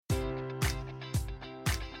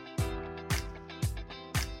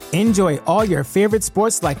Enjoy all your favorite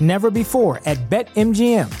sports like never before at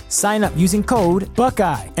BetMGM. Sign up using code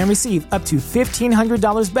Buckeye and receive up to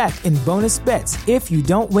 $1,500 back in bonus bets if you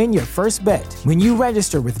don't win your first bet. When you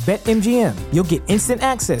register with BetMGM, you'll get instant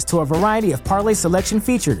access to a variety of parlay selection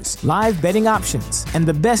features, live betting options, and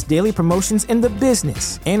the best daily promotions in the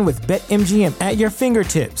business. And with BetMGM at your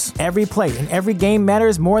fingertips, every play and every game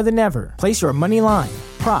matters more than ever. Place your money line,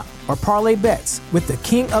 prop, or parlay bets with the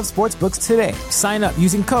king of sportsbooks today. Sign up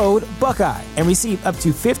using code Buckeye and receive up to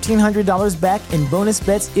 $1,500 back in bonus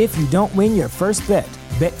bets if you don't win your first bet.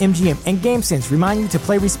 BetMGM and GameSense remind you to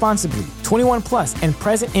play responsibly. 21 plus and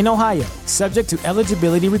present in Ohio, subject to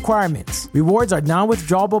eligibility requirements. Rewards are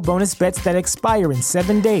non-withdrawable bonus bets that expire in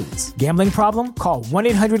 7 days. Gambling problem? Call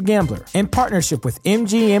 1-800-GAMBLER. In partnership with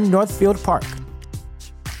MGM Northfield Park.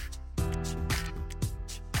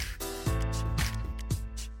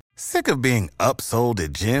 Sick of being upsold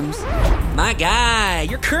at gyms? My guy,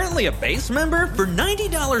 you're currently a base member? For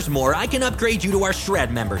 $90 more, I can upgrade you to our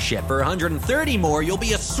Shred membership. For $130 more, you'll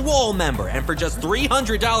be a Swole member. And for just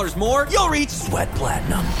 $300 more, you'll reach Sweat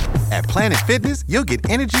Platinum. At Planet Fitness, you'll get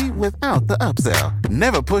energy without the upsell.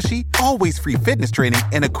 Never pushy, always free fitness training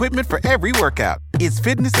and equipment for every workout. It's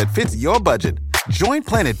fitness that fits your budget. Join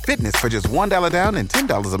Planet Fitness for just $1 down and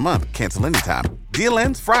 $10 a month. Cancel anytime. Deal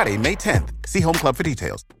ends Friday, May 10th. See Home Club for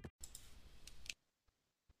details.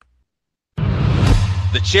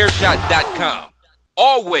 TheChairShot.com.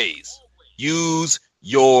 Always use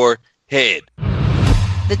your head.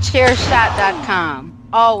 TheChairShot.com.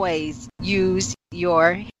 Always use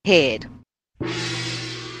your head.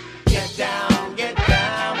 Get down, get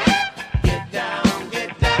down, get down,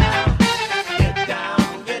 get down, get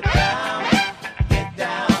down, get down, get down, get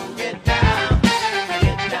down, get down,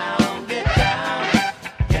 get down,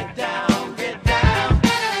 get down, get down,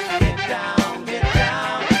 get down, get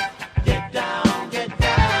down, get down, get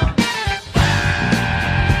down.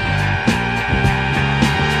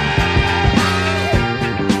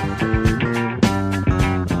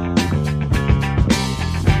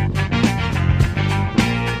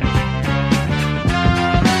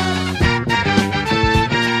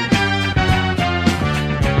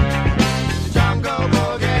 Jungle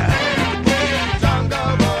Boogie,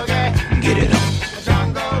 Jungle Boogie, Get it on,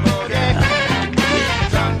 Jungle Boogie,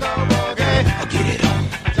 Jungle Boogie, get it on.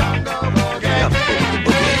 Jungle Boogie,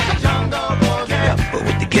 Jungle Boogie, But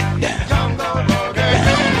with the get down, Jungle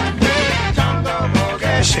Boogie, Jungle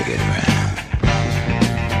Boogie. shake it around.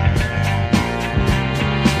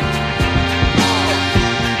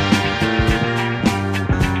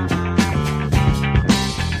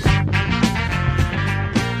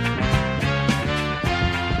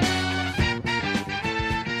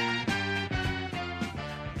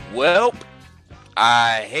 Well,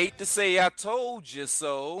 I hate to say I told you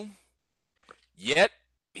so, yet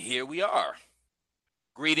here we are.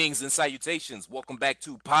 Greetings and salutations. Welcome back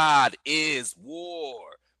to Pod is War.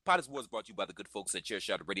 Pod is War is brought to you by the good folks at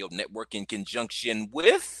Chairshot Radio Network in conjunction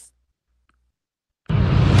with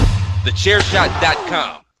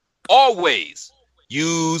TheChairShot.com. Always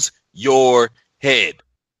use your head.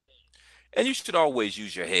 And you should always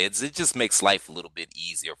use your heads. It just makes life a little bit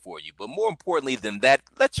easier for you. But more importantly than that,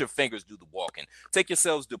 let your fingers do the walking. Take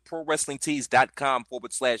yourselves to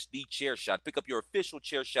ProWrestlingTees.com/TheChairShot. Pick up your official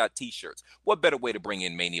Chairshot t-shirts. What better way to bring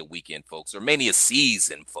in Mania weekend, folks, or Mania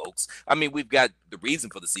season, folks? I mean, we've got the reason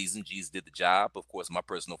for the season. G's did the job. Of course, my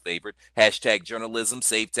personal favorite. #journalism,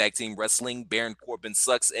 Save Tag Team Wrestling, Baron Corbin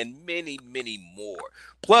Sucks, and many, many more.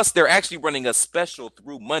 Plus, they're actually running a special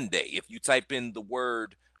through Monday. If you type in the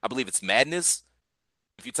word, I believe it's Madness.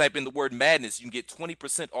 If you type in the word Madness, you can get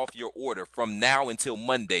 20% off your order from now until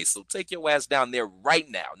Monday. So take your ass down there right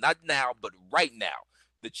now. Not now, but right now.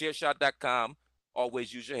 TheChairShot.com.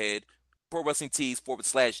 Always use your head. Pro Wrestling Tees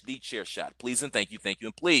 /TheChairShot. Please and thank you,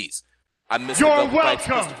 and please. I'm Mr. Velvet Pipes,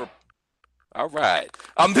 Christopher. All right.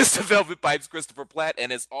 I'm Mr. Velvet Pipes, Christopher Platt,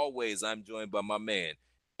 and as always, I'm joined by my man,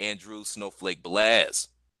 Andrew Snowflake Blaz.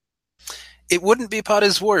 It wouldn't be Pod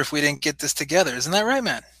is War if we didn't get this together. Isn't that right,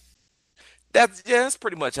 man? That's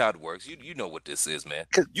pretty much how it works. You know what this is, man.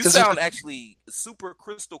 You sound actually super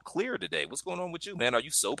crystal clear today. What's going on with you, man? Are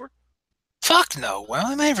you sober? Fuck no. Well,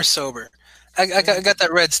 I'm never sober. I got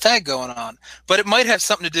that red stag going on. But it might have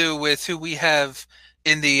something to do with who we have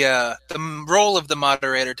in the role of the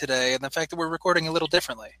moderator today and the fact that we're recording a little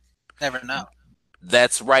differently. Never know.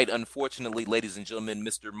 That's right. Unfortunately, ladies and gentlemen,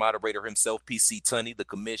 Mr. Moderator himself, PC Tunney, the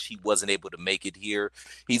commish, he wasn't able to make it here.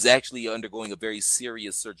 He's actually undergoing a very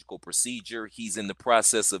serious surgical procedure. He's in the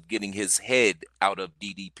process of getting his head out of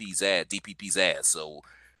DPP's ass. So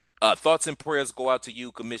thoughts and prayers go out to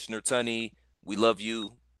you, Commissioner Tunney. We love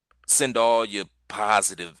you. Send all your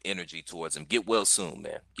positive energy towards him. Get well soon,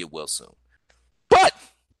 man. Get well soon. But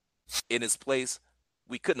in his place,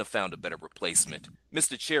 we couldn't have found a better replacement.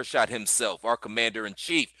 Mr. Chairshot himself, our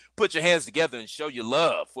commander-in-chief. Put your hands together and show your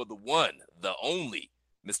love for the one, the only,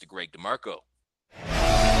 Mr. Greg DeMarco.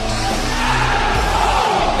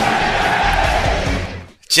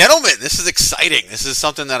 Gentlemen, this is exciting. This is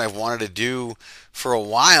something that I've wanted to do for a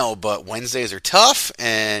while, but Wednesdays are tough,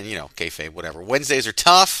 and, kayfabe, whatever. Wednesdays are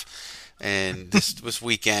tough, and this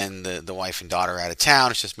weekend, the wife and daughter are out of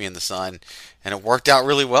town. It's just me and the son, and it worked out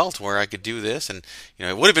really well to where I could do this, and,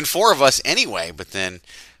 it would have been 4 of us anyway, but then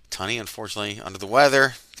Tunny, unfortunately, under the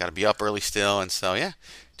weather, got to be up early still, and so, yeah,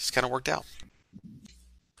 just kind of worked out.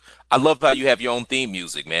 I love how you have your own theme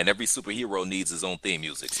music, man. Every superhero needs his own theme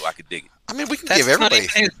music, so I could dig it. I mean, we can That's give everybody.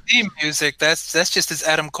 not even his theme music. That's just his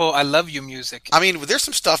Adam Cole "I Love You" music. I mean, there's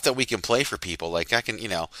some stuff that we can play for people. Like I can,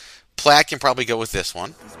 Platt can probably go with this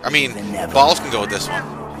one. I mean, Balls can go with this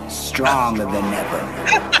one. Stronger than ever.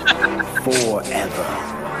 Forever.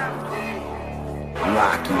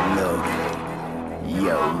 Rocky loaded.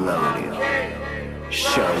 Yo loaded.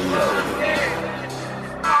 Show loaded.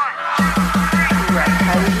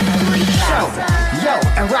 Yo,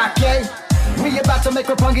 and Rocky, we about to make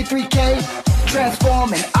Roppongi 3K.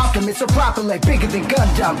 Transform and alchemy so properly, bigger than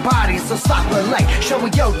Gundam bodies, so stopper like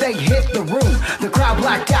showing yo they hit the room. The crowd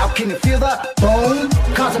blacked out, can you feel the boom?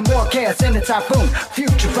 Causing more chaos in the typhoon.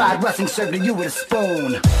 Future fried wrestling served to you with a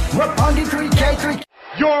spoon. Roppongi 3K 3K.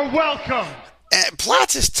 You're welcome.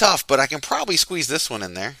 Platt's is tough, but I can probably squeeze this one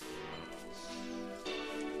in there.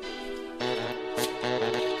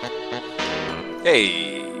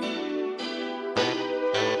 Hey.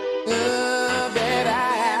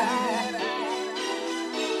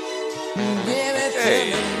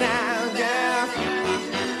 Hey.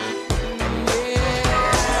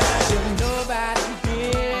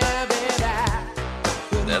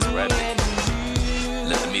 That's right.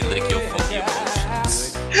 Let me lick your funky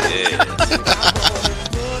emotions. Yeah.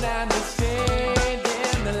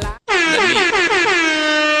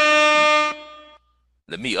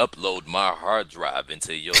 Let me upload my hard drive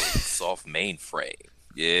into your soft mainframe.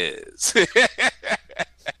 Yes.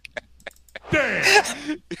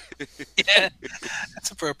 Yeah,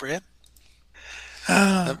 that's appropriate.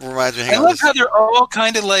 That reminds me. I love how they're all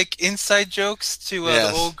kind of like inside jokes to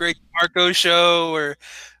Yes. the old Greg Marco show or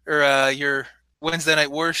your Wednesday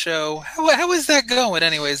Night War show. How is that going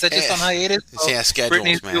anyway? Is that just on hiatus? Yeah, schedules,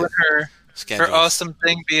 Brittany's man. doing her Schedules. awesome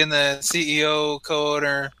thing, being the CEO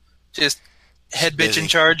co-owner, just head bitch busy. in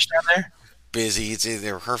charge down there. Busy. It's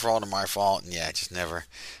either her fault or my fault, and yeah, it just never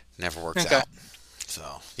works Okay. out.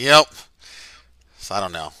 So, yep. So I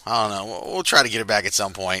don't know. We'll try to get it back at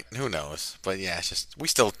some point. Who knows? But yeah, it's just we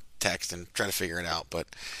still text and try to figure it out. But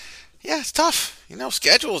yeah, it's tough.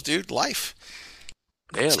 Schedules, dude. Life.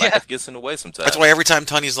 Yeah, life gets in the way sometimes. That's why every time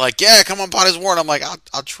Tunny's like, "Yeah, come on, Potter's Ward," I'm like,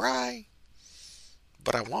 "I'll try,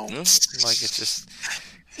 but I won't." Like it's just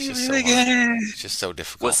so hard. It's just so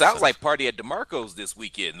difficult. Well, it sounds like party at DeMarco's this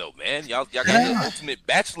weekend, though, man. Y'all got the ultimate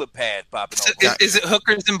bachelor pad popping on. Is it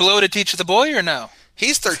hookers and blow to teach the boy or no?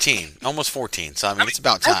 He's 13, almost 14, so I mean it's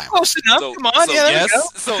about time. That's close enough. Come on, there we go.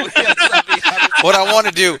 What I want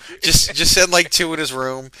to do, just send like 2 in his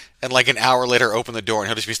room, and like an hour later open the door, and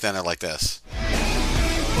he'll just be standing there like this.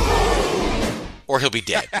 Or he'll be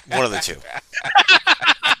dead. One of the two.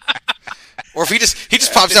 Or if he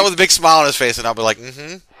just pops out with a big smile on his face, and I'll be like,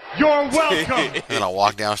 mm-hmm. You're welcome. And then I'll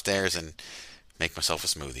walk downstairs and make myself a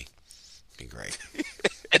smoothie. Be great.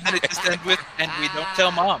 And then it just ends with, and we don't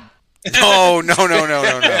tell mom. No.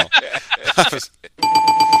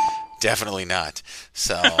 Definitely not.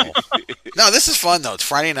 So, no, this is fun, though. It's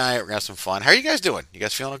Friday night. We're going to have some fun. How are you guys doing? You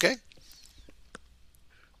guys feeling okay?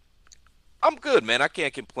 I'm good, man. I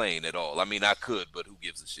can't complain at all. I mean, I could, but who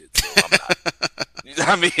gives a shit? So I'm not.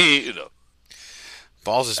 I mean,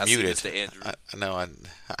 Balls is I see muted. Mr. Andrew. I know.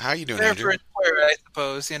 How are you doing, There Andrew? for a square, I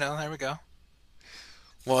suppose. There we go.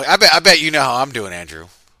 Well, I bet you know how I'm doing, Andrew.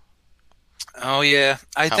 Oh, yeah.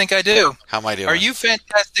 I think I do. How am I doing? Are you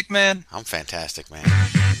fantastic, man? I'm fantastic, man.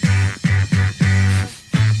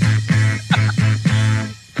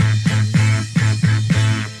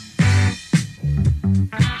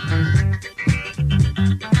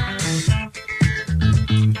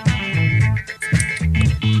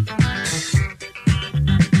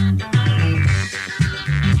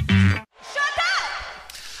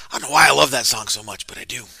 I don't know why I love that song so much, but I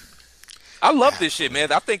do. I love this shit,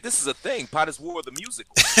 man. I think this is a thing. Potter's War, the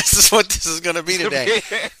musical. This is what this is going to be today.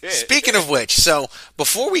 Speaking of which, so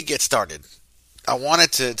before we get started, I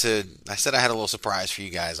wanted to. I said I had a little surprise for you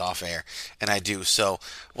guys off air, and I do. So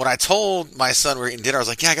when I told my son we were eating dinner, I was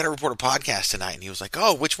like, "Yeah, I got to report a podcast tonight." And he was like,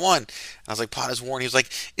 "Oh, which one?" I was like, "Pot is War." And he was like,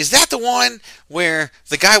 "Is that the one where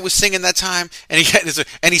the guy was singing that time and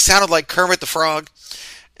he sounded like Kermit the Frog?"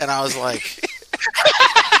 And I was like,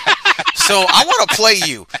 "So I want to play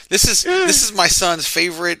you. This is my son's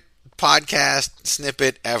favorite podcast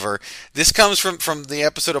snippet ever. This comes from the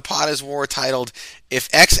episode of Pot is War titled "If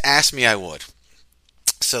X Asked Me, I Would."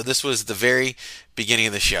 So this was the very beginning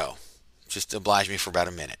of the show. Just oblige me for about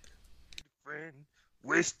a minute.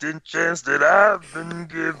 Wasting chance that I've been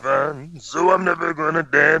given, so I'm never gonna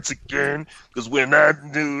dance again. 'Cause when I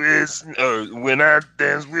do is, when I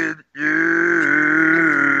dance with you,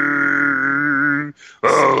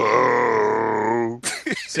 oh.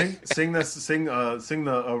 Sing the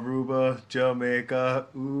Aruba, Jamaica.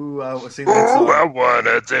 Ooh, I sing that song. I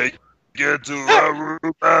wanna take you to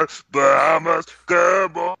Aruba, Bahamas,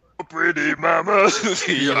 come on, pretty mama.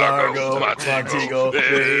 Largo, Montego,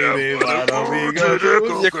 baby, why don't we go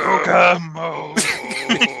to the Kokomo?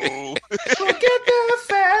 We'll get there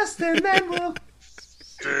fast and then we'll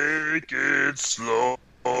take it slow.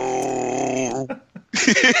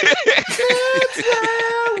 That's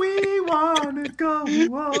where we wanna go.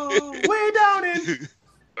 Whoa, way down in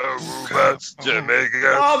Aruba,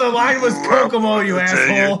 Jamaica. Oh, the line was Kokomo, you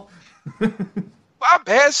asshole. My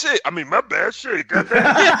bad shit. My bad shit. Got that?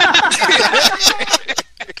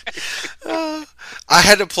 I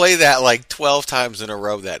had to play that like 12 times in a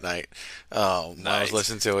row that night. When I was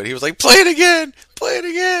listening to it. He was like, "Play it again! Play it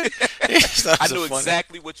again!" I knew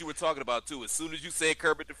exactly what you were talking about, too. As soon as you said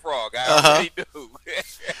Kermit the Frog, I already knew.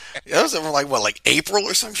 That was like April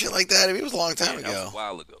or some shit like that? I mean, it was a long time ago. That was a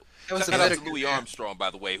while ago. was Shout out to Louis Armstrong, by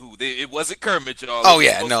the way, who it wasn't Kermit, y'all. Oh, It was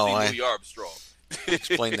yeah, supposed no, to be I- Louis Armstrong.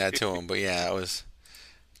 Explain that to him. But yeah, it was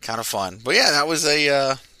kind of fun. But yeah, that was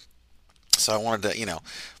a. So I wanted to,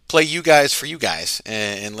 play you guys for you guys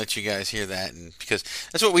and let you guys hear that, and because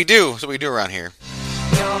that's what we do. That's what we do around here.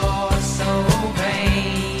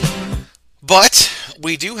 But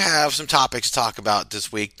we do have some topics to talk about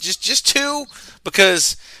this week. Just two,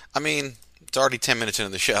 because it's already 10 minutes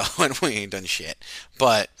into the show and we ain't done shit.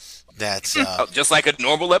 But that's just like a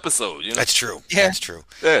normal episode. That's true. Yeah. That's true.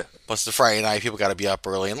 Yeah. Plus the Friday night, people got to be up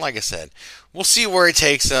early, and like I said, we'll see where it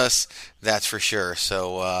takes us. That's for sure.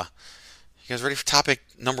 So, you guys ready for topic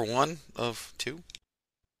number 1 of 2?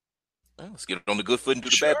 Well, let's get on the good foot and do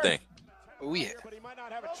the bad thing. Oh, yeah. But he might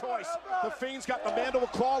not have a choice. The Fiend's got the mandible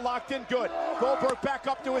claw locked in good. Goldberg back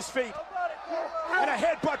up to his feet. And a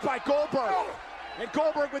headbutt by Goldberg. And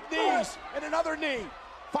Goldberg with knees and another knee.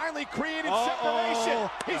 Finally created separation.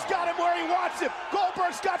 He's got him where he wants him.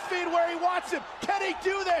 Goldberg's got feet where he wants him. Can he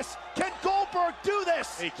do this? Can Goldberg do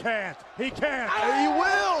this? He can't. He can't. And he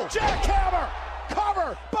will. Jackhammer.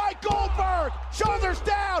 Cover by Goldberg. Shoulders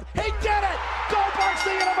down. He did it. Goldberg's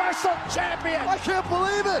the Universal Champion. I can't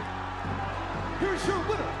believe it. Here's your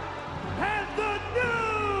winner. And the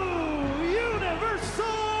new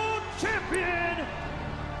Universal Champion,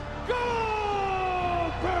 Goldberg.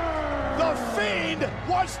 The Fiend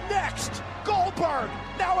was next. Goldberg,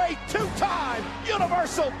 now a 2-time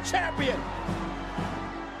Universal Champion.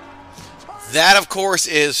 That, of course,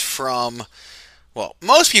 is from, well,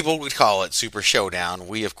 most people would call it Super Showdown.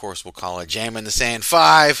 We, of course, will call it Jam in the Sand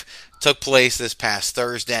 5. Took place this past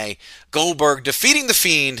Thursday. Goldberg defeating The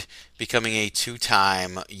Fiend, becoming a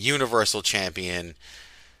 2-time Universal Champion.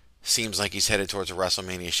 Seems like he's headed towards a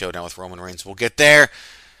WrestleMania showdown with Roman Reigns. We'll get there.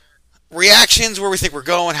 Reactions, where we think we're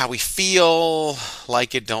going, how we feel,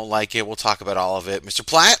 like it, don't like it. We'll talk about all of it. Mr.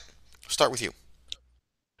 Platt, we'll start with you.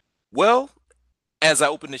 Well, as I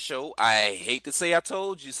open the show, I hate to say I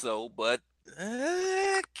told you so, but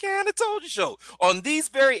I kind of told you so. On these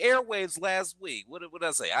very airwaves last week, what did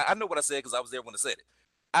I say? I know what I said because I was there when I said it.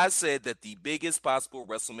 I said that the biggest possible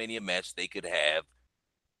WrestleMania match they could have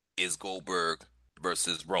is Goldberg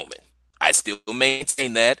versus Roman. I still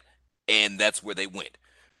maintain that, and that's where they went.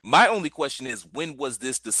 My only question is, when was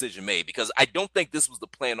this decision made? Because I don't think this was the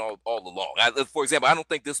plan all along. For example, I don't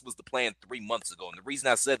think this was the plan 3 months ago. And the reason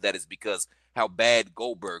I said that is because how bad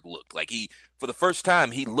Goldberg looked. Like, for the first time,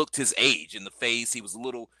 he looked his age in the face. He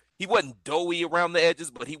wasn't doughy around the edges,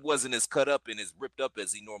 but he wasn't as cut up and as ripped up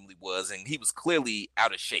as he normally was. And he was clearly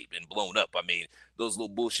out of shape and blown up. I mean, those little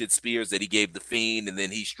bullshit spears that he gave the Fiend, and then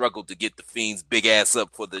he struggled to get the Fiend's big ass up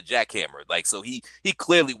for the jackhammer. Like, so he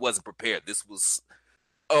clearly wasn't prepared. This was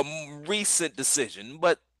a recent decision,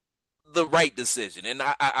 but the right decision. And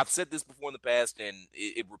I've said this before in the past, and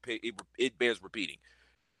it bears repeating.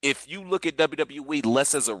 If you look at WWE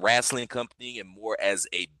less as a wrestling company and more as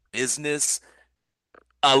a business,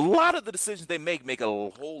 a lot of the decisions they make a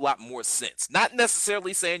whole lot more sense. Not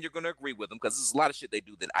necessarily saying you're going to agree with them, because there's a lot of shit they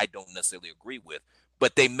do that I don't necessarily agree with,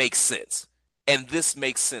 but they make sense. And this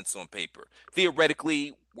makes sense on paper.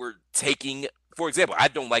 Theoretically, we're taking, for example, I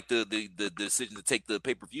don't like the decision to take the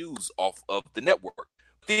pay-per-views off of the network.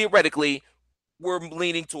 Theoretically, we're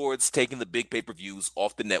leaning towards taking the big pay-per-views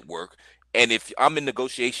off the network. And if I'm in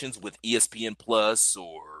negotiations with ESPN Plus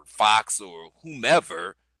or Fox or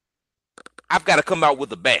whomever, I've got to come out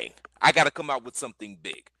with a bang. I got to come out with something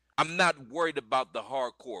big. I'm not worried about the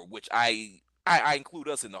hardcore, which I include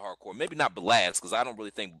us in the hardcore. Maybe not Belaz, because I don't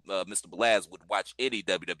really think Mr. Belaz would watch any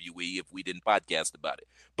WWE if we didn't podcast about it.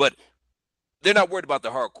 But they're not worried about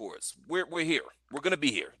the hardcores. We're here. We're going to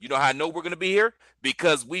be here. You know how I know we're going to be here?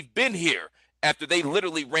 Because we've been here after they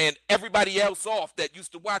literally ran everybody else off that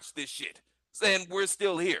used to watch this shit, saying we're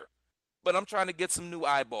still here. But I'm trying to get some new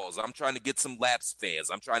eyeballs. I'm trying to get some lapsed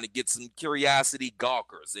fans. I'm trying to get some curiosity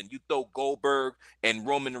gawkers. And you throw Goldberg and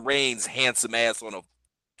Roman Reigns' handsome ass on a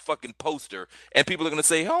fucking poster, and people are going to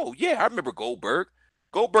say, oh, yeah, I remember Goldberg.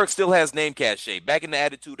 Goldberg still has name cachet. Back in the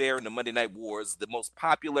Attitude Era and the Monday Night Wars, the most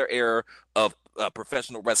popular era of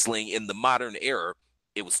professional wrestling in the modern era,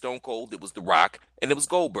 it was Stone Cold, it was The Rock, and it was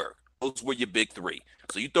Goldberg. Those were your big three.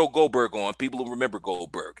 So you throw Goldberg on, people will remember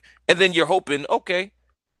Goldberg. And then you're hoping, okay,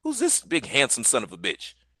 who's this big handsome son of a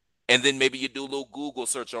bitch? And then maybe you do a little Google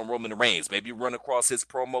search on Roman Reigns. Maybe you run across his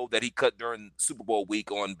promo that he cut during Super Bowl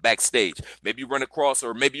week on Backstage. Maybe you run across,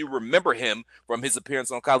 or maybe you remember him from his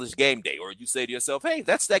appearance on College Game Day. Or you say to yourself, hey,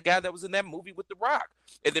 that's that guy that was in that movie with The Rock.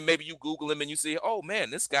 And then maybe you Google him and you say, oh, man,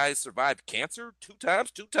 this guy survived cancer two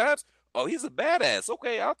times. Oh, he's a badass.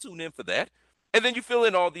 Okay, I'll tune in for that. And then you fill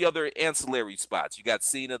in all the other ancillary spots. You got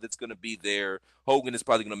Cena that's going to be there. Hogan is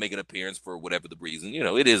probably going to make an appearance for whatever the reason. You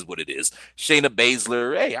know, it is what it is. Shayna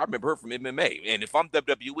Baszler, hey, I remember her from MMA. And if I'm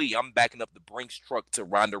WWE, I'm backing up the Brinks truck to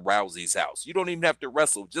Ronda Rousey's house. You don't even have to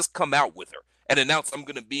wrestle. Just come out with her and announce I'm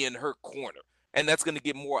going to be in her corner. And that's going to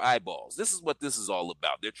get more eyeballs. This is what this is all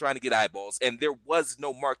about. They're trying to get eyeballs. And there was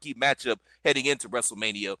no marquee matchup heading into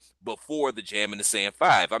WrestleMania before the Jam in the Sand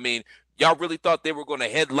 5. I mean, y'all really thought they were going to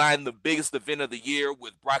headline the biggest event of the year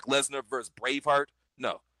with Brock Lesnar versus Braveheart?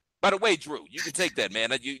 No. By the way, Drew, you can take that,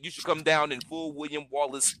 man. You should come down in full William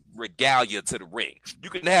Wallace regalia to the ring.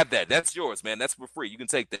 You can have that. That's yours, man. That's for free. You can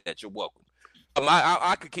take that. You're welcome.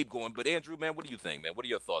 I could keep going, but Andrew, man, what do you think, man? What are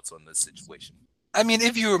your thoughts on this situation? I mean,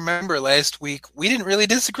 if you remember last week, we didn't really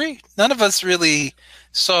disagree. None of us really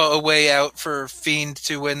saw a way out for Fiend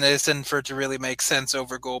to win this and for it to really make sense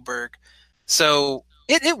over Goldberg. So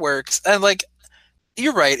it works. And like,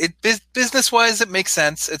 you're right. Business-wise, it makes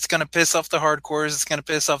sense. It's going to piss off the hardcores. It's going to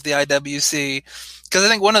piss off the IWC. Because I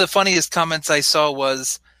think one of the funniest comments I saw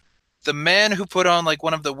was, the man who put on like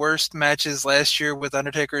one of the worst matches last year with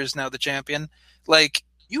Undertaker is now the champion. Like,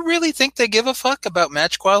 you really think they give a fuck about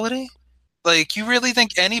match quality? Like, you really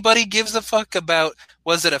think anybody gives a fuck about,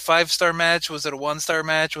 was it a 5-star match? Was it a 1-star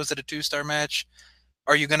match? Was it a 2-star match?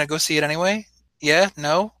 Are you going to go see it anyway? Yeah?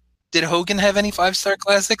 No? Did Hogan have any 5-star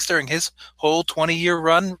classics during his whole 20-year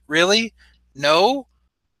run? Really? No?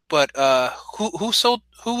 But who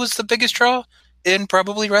was the biggest draw in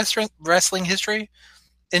probably wrestling history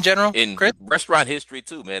in general? In Chris? restaurant history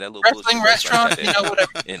too, man. That little wrestling restaurant, you know,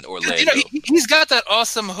 whatever. In Orlando. You know, he's got that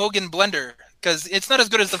awesome Hogan blender, because it's not as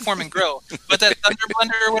good as the Foreman Grill, but that Thunder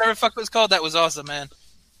blender or whatever the fuck it was called, that was awesome, man.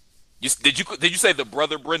 Did you say the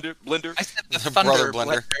brother blender? I said the Thunder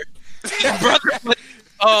blender. Brother blender.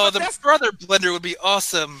 Oh, the brother blender would be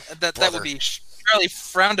awesome. That would be really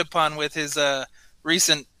frowned upon with his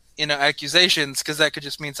recent accusations, because that could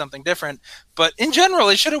just mean something different. But in general,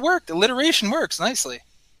 it should have worked. Alliteration works nicely.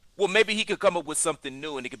 Well, maybe he could come up with something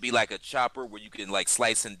new, and it could be like a chopper where you can like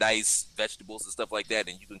slice and dice vegetables and stuff like that,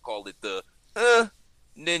 and you can call it the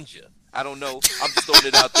ninja. I don't know. I'm just throwing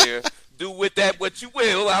it out there. Do with that what you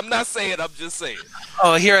will. I'm not saying. I'm just saying.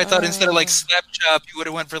 Oh, here I thought instead of like slap chop, you would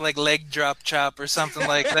have went for like leg drop chop or something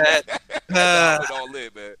like that. It all in,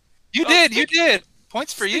 man. You did.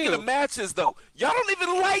 Points for Speaking you. of matches, though, y'all don't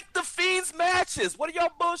even like the Fiend's matches. What are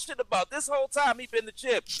y'all bullshit about? This whole time he been the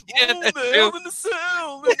chip. Yeah, oh, that's man, true. I'm in the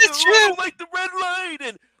cell. That's I don't true. like the red light.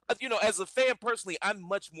 And, as a fan personally, I'm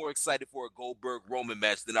much more excited for a Goldberg-Roman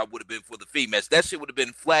match than I would have been for the Fiend match. That shit would have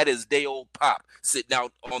been flat as day old pop sitting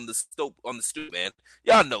out on the stoop, man.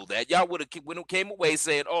 Y'all know that. Y'all would have came away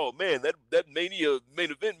saying, oh, man, that Mania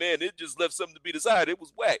main event, man, it just left something to be desired. It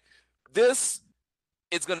was whack. This...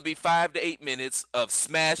 It's going to be 5 to 8 minutes of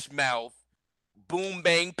smash mouth boom,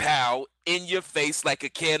 bang, pow, in your face like a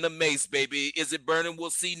can of mace, baby. Is it burning?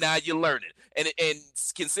 We'll see. Now you're learning. And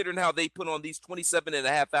considering how they put on these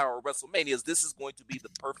 27.5-hour WrestleManias, this is going to be the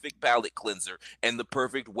perfect palate cleanser and the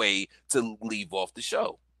perfect way to leave off the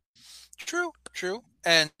show. True.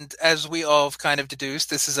 And as we all have kind of deduced,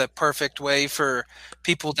 this is a perfect way for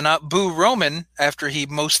people to not boo Roman after he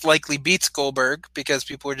most likely beats Goldberg, because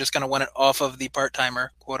people are just going to want it off of the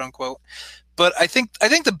part-timer, quote unquote. But I think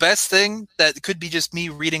the best thing that could be just me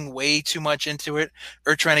reading way too much into it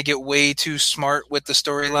or trying to get way too smart with the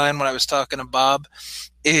storyline when I was talking to Bob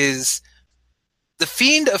is the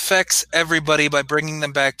Fiend affects everybody by bringing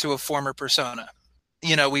them back to a former persona.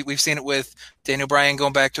 You know, we've seen it with Daniel Bryan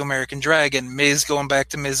going back to American Dragon, Miz going back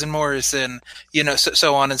to Miz and Morrison, you know,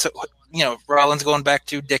 so on and so, you know, Rollins going back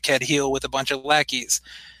to dickhead heel with a bunch of lackeys.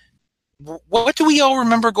 What do we all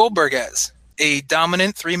remember Goldberg as? A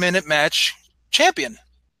dominant 3-minute match champion.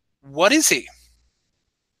 What is he?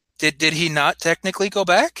 Did he not technically go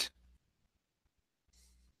back?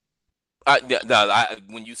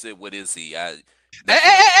 When you said what is he, follow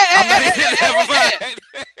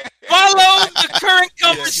the current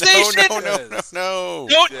conversation. No.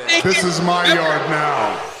 Don't take This it. is my yard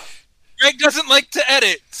now. Greg doesn't like to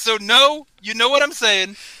edit, so no, you know what I'm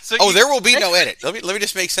saying. So there will be no edit. Let me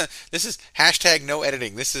just make sense. This is hashtag no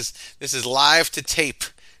editing. This is live to tape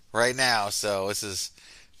right now. So this is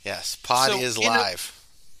pod is live.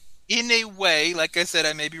 In a way, like I said,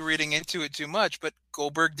 I may be reading into it too much, but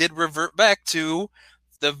Goldberg did revert back to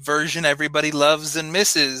the version everybody loves and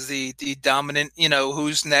misses, the dominant, you know,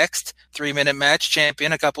 who's next, 3-minute match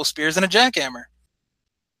champion, a couple spears and a jackhammer.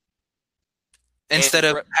 Instead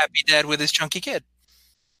of happy dad with his chunky kid.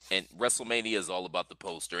 And WrestleMania is all about the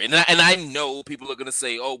poster. And I know people are going to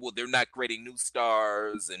say, oh, well, they're not creating new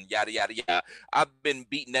stars and yada, yada, yada. I've been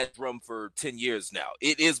beating that drum for 10 years now.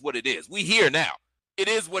 It is what it is. We here now. It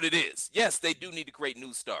is what it is. Yes, they do need to create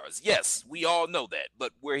new stars. Yes, we all know that.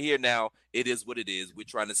 But we're here now. It is what it is. We're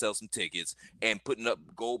trying to sell some tickets and putting up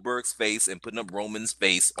Goldberg's face and putting up Roman's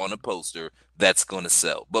face on a poster that's going to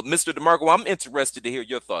sell. But Mr. DeMarco, I'm interested to hear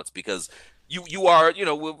your thoughts because you are, you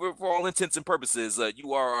know, we're, for all intents and purposes,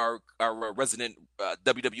 you are our resident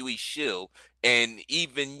WWE shill. And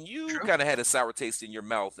even you kind of had a sour taste in your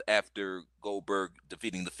mouth after Goldberg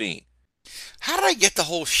defeating The Fiend. How did I get the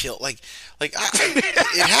whole shit? Like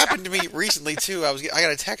it happened to me recently too. I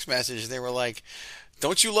got a text message and they were like,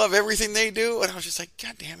 "Don't you love everything they do?" And I was just like,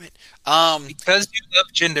 "God damn it!" Because you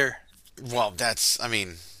love gender. Well, I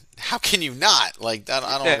mean, how can you not? Like, I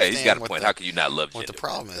don't understand. He's got a point. How can you not love what gender? the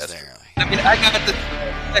problem is there? I mean, I got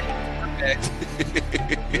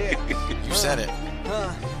You said it.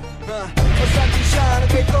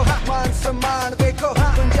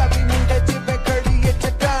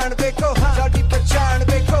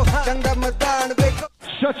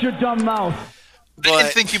 Shut your dumb mouth. I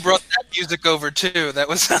didn't think you brought that music over too. That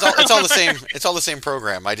was it's all the same. It's all the same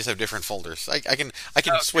program. I just have different folders. I can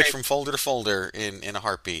switch from folder to folder in a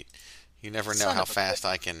heartbeat. You never know how fast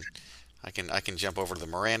I can jump over to the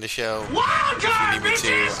Miranda show. If you need me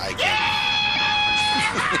to,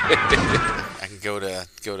 I can go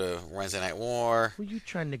to Wednesday Night War. Who you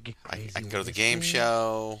trying to get crazy? I can go to the game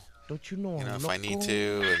show. Don't you know? If I need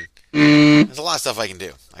to. And there's a lot of stuff I can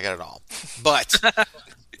do. I got it all. But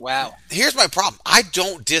wow. Here's my problem. I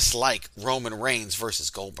don't dislike Roman Reigns versus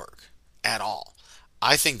Goldberg at all.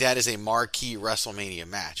 I think that is a marquee WrestleMania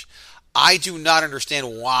match. I do not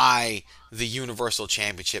understand why the Universal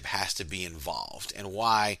Championship has to be involved and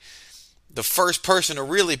why the first person to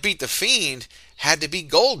really beat The Fiend had to be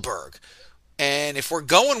Goldberg. And if we're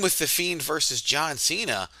going with The Fiend versus John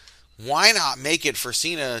Cena, why not make it for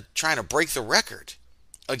Cena trying to break the record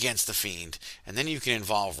against The Fiend? And then you can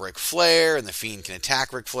involve Ric Flair, and The Fiend can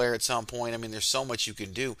attack Ric Flair at some point. I mean, there's so much you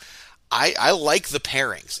can do. I like the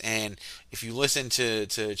pairings. And if you listen to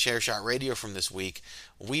Chairshot Radio from this week,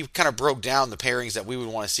 we kind of broke down the pairings that we would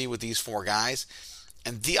want to see with these four guys.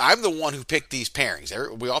 And I'm the one who picked these pairings.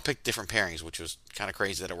 We all picked different pairings, which was kind of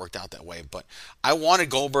crazy that it worked out that way. But I wanted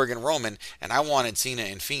Goldberg and Roman, and I wanted Cena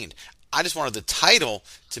and Fiend. I just wanted the title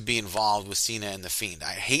to be involved with Cena and The Fiend.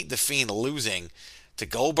 I hate The Fiend losing to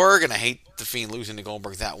Goldberg, and I hate The Fiend losing to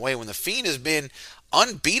Goldberg that way when The Fiend has been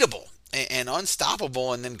unbeatable and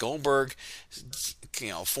unstoppable, and then Goldberg,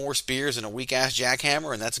 4 spears and a weak-ass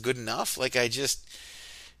jackhammer, and that's good enough. He didn't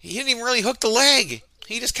even really hook the leg.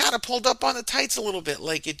 He just kind of pulled up on the tights a little bit.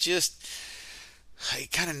 It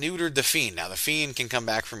kind of neutered The Fiend. Now, The Fiend can come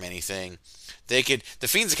back from anything. The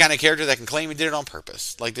Fiend's the kind of character that can claim he did it on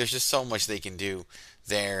purpose. Like, there's just so much they can do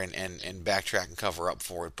there and backtrack and cover up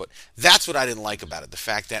for it. But that's what I didn't like about it. The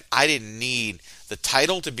fact that I didn't need the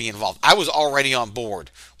title to be involved. I was already on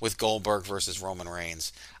board with Goldberg versus Roman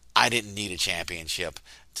Reigns. I didn't need a championship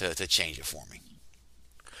to change it for me.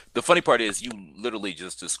 The funny part is you literally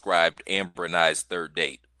just described Amber and I's third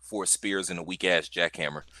date. 4 spears and a weak-ass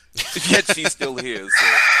jackhammer. Yet she's still here, so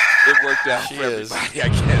it worked out for everybody, I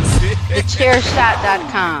guess.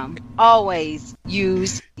 TheChairShot.com. Always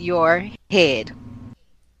use your head.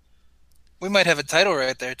 We might have a title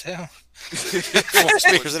right there, too. 4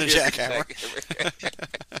 spears and a jackhammer.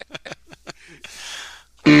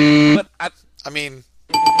 But I mean,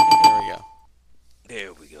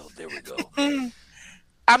 there we go. There we go.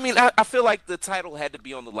 I mean, I feel like the title had to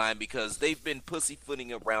be on the line because they've been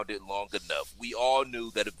pussyfooting around it long enough. We all knew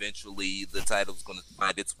that eventually the title was going to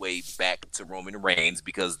find its way back to Roman Reigns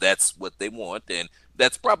because that's what they want, and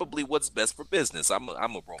that's probably what's best for business. I'm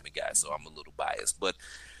a Roman guy, so I'm a little biased. But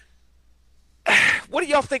what do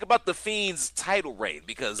y'all think about the Fiend's title reign?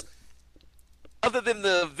 Because other than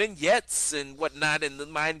the vignettes and whatnot and the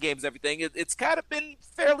mind games and everything, it's kind of been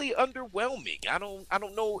fairly underwhelming. I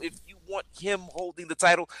don't know if you want him holding the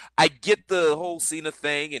title. I get the whole Cena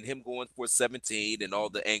thing and him going for 17 and all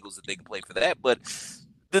the angles that they can play for that, but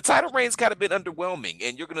the title reign's kind of been underwhelming,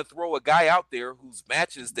 and you're going to throw a guy out there whose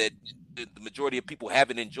matches that the majority of people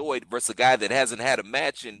haven't enjoyed versus a guy that hasn't had a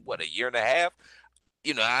match in, a year and a half?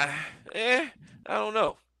 You know, I don't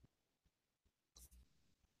know.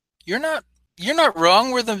 You're not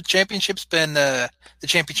wrong where the championship's been the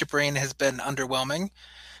championship reign has been underwhelming,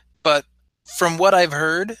 but from what I've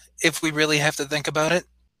heard, if we really have to think about it,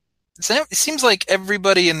 it seems like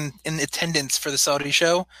everybody in attendance for the Saudi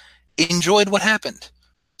show enjoyed what happened.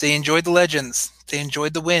 They enjoyed the legends. They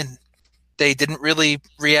enjoyed the win. They didn't really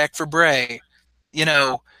react for Bray,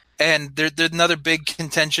 And there's another big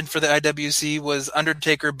contention for the IWC was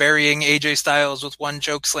Undertaker burying AJ Styles with one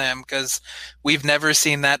chokeslam, because we've never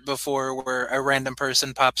seen that before, where a random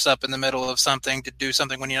person pops up in the middle of something to do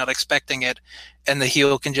something when you're not expecting it, and the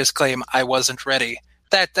heel can just claim, I wasn't ready.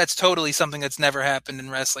 That's totally something that's never happened in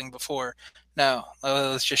wrestling before. No,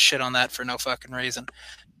 let's just shit on that for no fucking reason.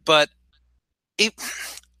 But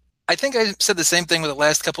I think I said the same thing with the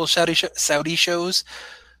last couple of Saudi shows.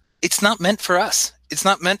 It's not meant for us. It's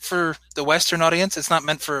not meant for the Western audience. It's not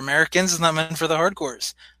meant for Americans. It's not meant for the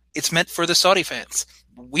hardcores. It's meant for the Saudi fans.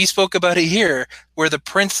 We spoke about it here, where the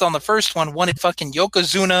Prince on the first one wanted fucking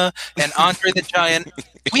Yokozuna and Andre the Giant.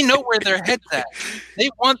 We know where their head's at. They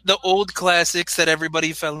want the old classics that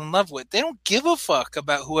everybody fell in love with. They don't give a fuck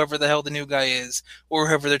about whoever the hell the new guy is or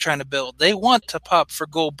whoever they're trying to build. They want to pop for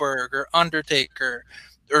Goldberg or Undertaker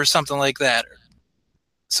or something like that.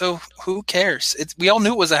 So who cares? We all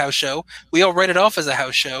knew it was a house show. We all write it off as a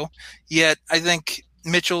house show. Yet I think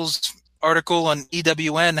Mitchell's article on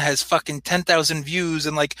EWN has fucking 10,000 views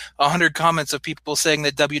and like 100 comments of people saying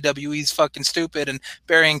that WWE's fucking stupid and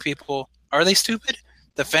burying people. Are they stupid?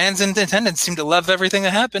 The fans in attendance seem to love everything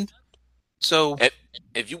that happened. So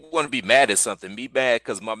if you want to be mad at something, be mad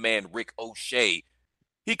because my man Rick O'Shea,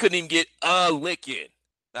 he couldn't even get a lick in.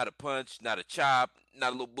 Not a punch, not a chop,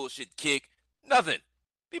 not a little bullshit kick, nothing.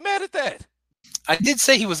 Be mad at that. I did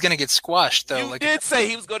say he was going to get squashed, though. You did say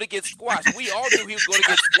he was going to get squashed. We all knew he was going to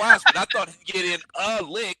get squashed, but I thought he'd get in a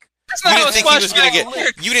lick.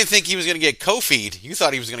 You didn't think he was going to get Kofi'd. You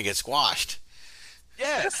thought he was going to get squashed.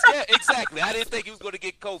 Yes, yeah, exactly. I didn't think he was going to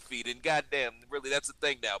get Kofi'd, and goddamn, really, that's a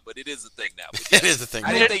thing now. But it is a thing now. But it is a thing.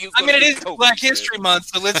 I didn't think he was I mean, it is Black History Month,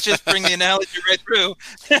 so let's just bring the analogy right through.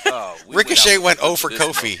 Ricochet went 0 for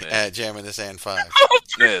Kofi at Jamming the Sand 5.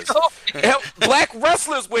 Yes. Hell, black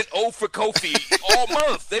wrestlers went 0 for Kofi all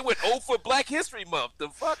month. They went 0 for Black History Month. The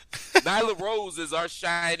fuck? Nyla Rose is our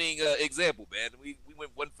shining example, man. We went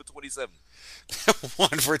 1 for 27. 1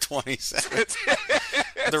 for 27.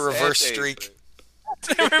 The reverse streak.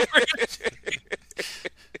 That's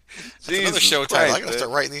another show title. I gotta start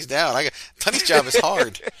writing these down. Tony's job is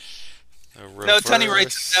hard. No, Tony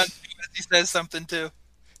writes it down as he says something too.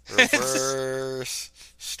 Reverse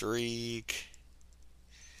streak.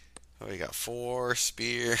 Oh, we got 4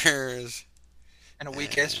 spears and a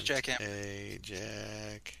weak ass jackhammer. A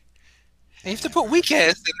jack. You have to put weak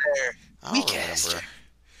ass in there. I'll Weak ass.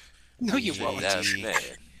 No, you won't.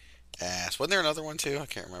 Ass. Wasn't there another one too? I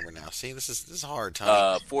can't remember now. See, this is hard,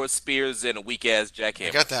 Tony. 4 spears and a weak ass jackhammer.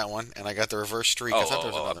 I got that one, and I got the reverse streak. I thought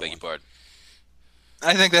there was another I beg your pardon.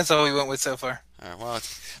 I think that's all we went with so far. All right, well,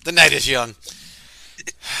 the night is young.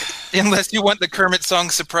 Unless you want the Kermit song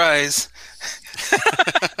surprise.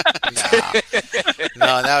 Nah.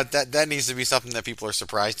 No, that needs to be something that people are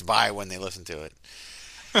surprised by when they listen to it.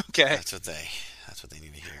 Okay. That's what they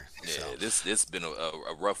need to hear. Yeah, So. this has been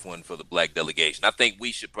a rough one for the black delegation. I think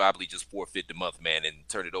we should probably just forfeit the month, man, and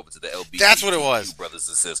turn it over to the LBGTQ That's what it was. brothers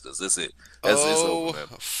and sisters. That's it. That's over, man.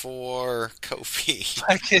 For Kofi.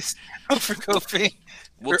 I guess for Kofi.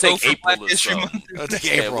 We'll Or take for April Black or History something. Month. We'll take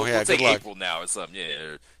April. We'll Yeah, take good luck. April now or something. Yeah,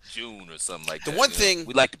 or June or something like The that. one you know. thing-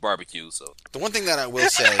 we like to barbecue, so The one thing that I will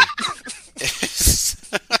say is,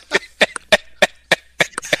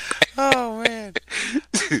 oh man,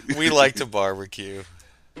 we like to barbecue.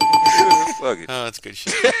 fuck it. Oh, that's good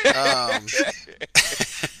shit.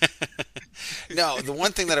 No, the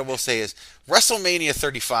one thing that I will say is WrestleMania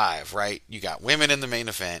 35, right? You got women in the main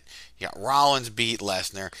event. You got Rollins beat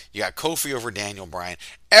Lesnar. You got Kofi over Daniel Bryan.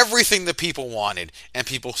 Everything that people wanted, and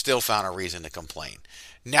people still found a reason to complain.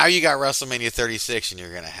 Now you got WrestleMania 36, and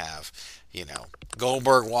you're going to have,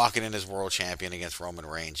 Goldberg walking in as world champion against Roman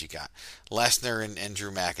Reigns. You got Lesnar and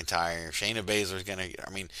Drew McIntyre. Shayna Baszler's going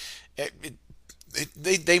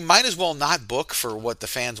to, they might as well not book for what the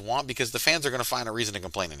fans want, because the fans are going to find a reason to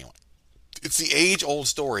complain anyway. It's the age-old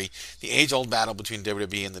story, the age-old battle between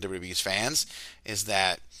WWE and the WWE's fans, is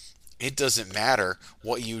that it doesn't matter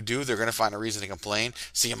what you do, they're going to find a reason to complain,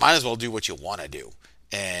 so you might as well do what you want to do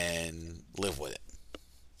and live with it.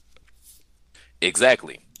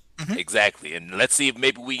 exactly, exactly. And let's see if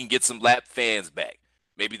maybe we can get some lap fans back.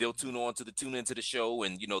 Maybe they'll tune into the show,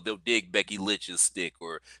 and they'll dig Becky Lynch's stick,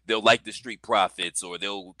 or they'll like the Street Profits, or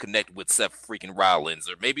they'll connect with Seth freaking Rollins,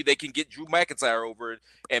 or maybe they can get Drew McIntyre over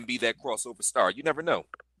and be that crossover star. You never know.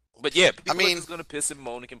 But yeah, people are just gonna piss and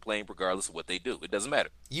moan and complain regardless of what they do. It doesn't matter.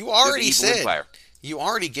 You already They're the evil said, empire. you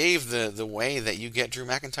already gave the way that you get Drew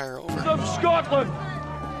McIntyre over. Of Scotland,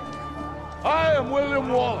 I am William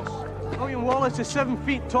Wallace. William Wallace is 7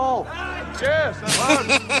 feet tall. Yes, I've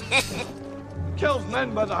heard. Kills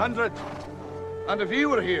men by the hundred. And if he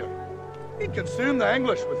were here, he'd consume the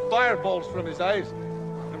English with fireballs from his eyes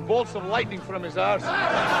and bolts of lightning from his arse.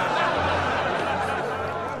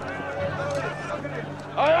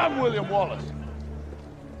 I am William Wallace.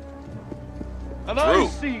 And True. I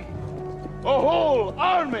see a whole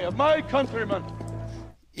army of my countrymen.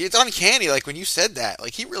 It's uncanny, like when you said that,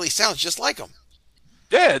 like he really sounds just like him.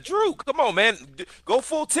 Yeah, Drew, come on, man. Go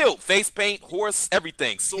full tilt. Face paint, horse,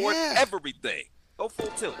 everything. Sword, everything. Go full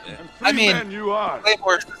tilt, man. Free man you are.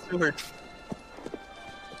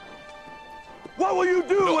 What will you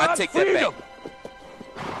do No, I without take that freedom?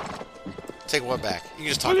 back. Take what back? You can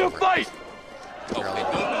just talk Will you over it. fight? Okay,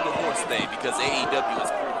 don't do the horse thing, because AEW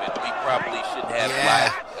has proven we probably shouldn't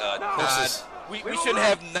have Horses. we shouldn't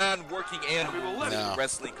have non-working animals in No. the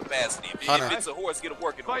wrestling capacity. If Hunter. it's a horse, get a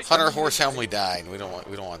working horse. Hunter Horse Helmsley died. We don't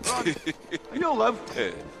want that. You'll live.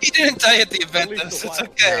 He didn't die at the event, though, so it's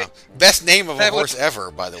okay. Best name of a That horse was-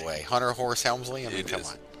 ever, by the way. Hunter Horse Helmsley. I mean, come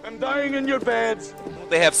on. And dying in your beds.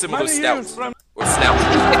 They have similar Many stouts years from or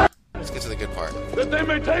snouts. Let's get to the good part. that they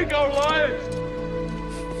may take our lives,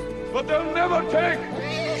 but they'll never take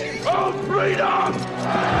our freedom.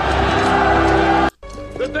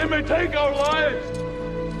 That they may take our lives,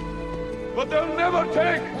 but they'll never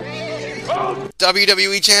take our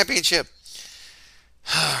WWE Championship.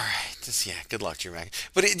 All right. Good luck, Drew McIntyre.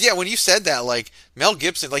 But when you said that, like Mel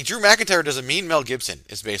Gibson, like Drew McIntyre doesn't mean Mel Gibson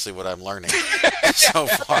is basically what I'm learning so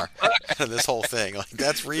far in this whole thing. Like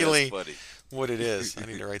that's really funny. what it is. I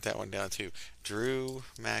need to write that one down too. Drew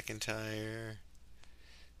McIntyre.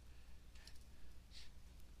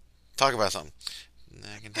 Talk about something.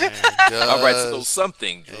 McIntyre does All right, so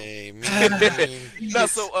something. Drew. a mean- Now,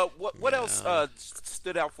 so what else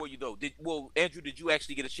stood out for you though? Andrew, did you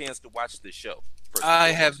actually get a chance to watch this show? first and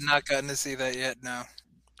I foremost? have not gotten to see that yet, no.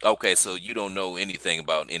 Okay, so you don't know anything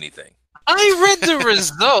about anything. I read the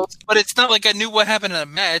results, but it's not like I knew what happened in a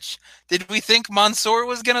match. Did we think Mansoor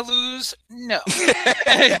was going to lose? No.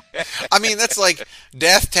 I mean, that's like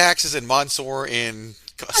death, taxes, and Mansoor in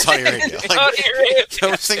Saudi Arabia. Like, Saudi Arabia.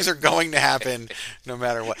 those things are going to happen no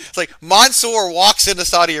matter what. It's like Mansoor walks into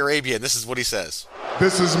Saudi Arabia, and this is what he says.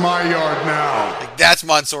 This is my yard now. Like, that's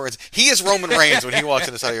Mansoor. He is Roman Reigns when he walks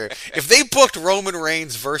into Saudi Arabia. If they booked Roman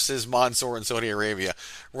Reigns versus Mansoor in Saudi Arabia,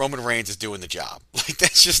 Roman Reigns is doing the job. Like,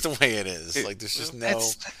 that's just the way it is. Like, there's just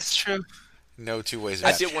That's true. no two ways I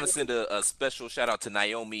about it. did want to send a special shout out to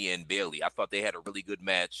Naomi and Bailey. I thought they had a really good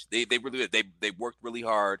match. They really they worked really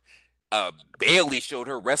hard. Bailey showed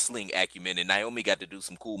her wrestling acumen, and Naomi got to do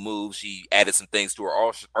some cool moves. She added some things to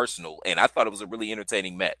her arsenal, and I thought it was a really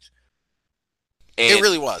entertaining match. And It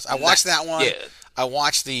really was. I watched that one. Yeah. I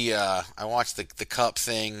watched the cup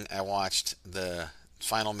thing. I watched the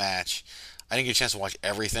final match. I didn't get a chance to watch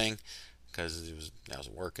everything, because I was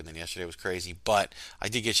at work, and then yesterday was crazy. But I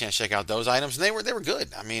did get a chance to check out those items, and they were good.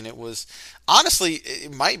 I mean, it was honestly,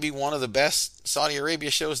 it might be one of the best Saudi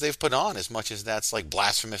Arabia shows they've put on. As much as that's like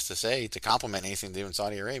blasphemous to say, to compliment anything they do in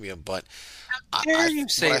Saudi Arabia, but what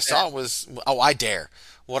I saw was I dare.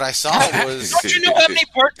 What I saw was. Don't you know how many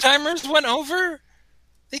part-timers went over?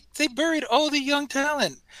 They buried all the young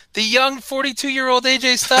talent. The young 42-year-old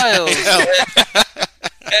AJ Styles.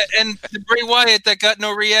 And the Bray Wyatt that got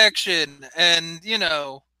no reaction. And,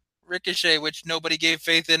 Ricochet, which nobody gave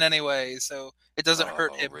faith in anyway. So it doesn't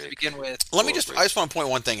hurt him to begin with. I just want to point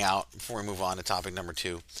one thing out before we move on to topic number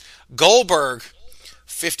 2. Goldberg,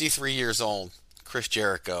 53 years old. Chris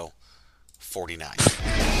Jericho, 49.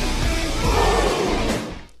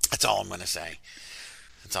 That's all I'm going to say.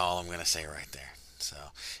 That's all I'm going to say right there. So,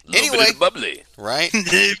 anyway, bubbly, right?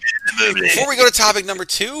 Before we go to topic number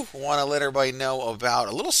 2, I want to let everybody know about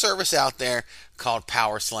a little service out there called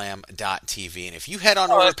Powerslam.tv. And if you head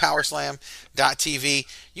on over to Powerslam.tv,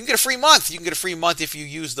 you can get a free month. You can get a free month if you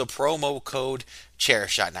use the promo code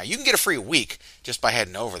ChairShot. Now, you can get a free week just by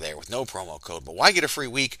heading over there with no promo code. But why get a free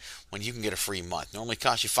week when you can get a free month? Normally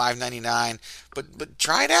costs you $5.99, but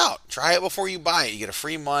try it out. Try it before you buy it. You get a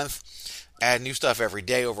free month. Add new stuff every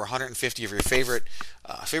day, over 150 of your favorite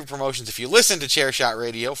promotions. If you listen to Chairshot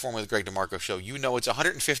Radio, formerly the Greg DeMarco Show, you know it's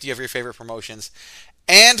 150 of your favorite promotions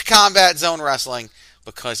and Combat Zone Wrestling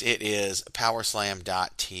because it is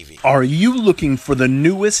Powerslam.tv. Are you looking for the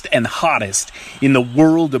newest and hottest in the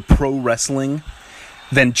world of pro wrestling?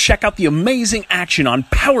 Then check out the amazing action on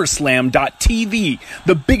Powerslam.tv,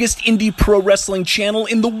 the biggest indie pro wrestling channel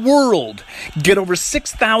in the world. Get over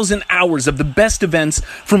 6,000 hours of the best events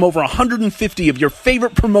from over 150 of your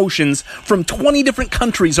favorite promotions from 20 different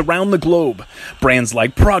countries around the globe. Brands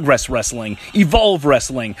like Progress Wrestling, Evolve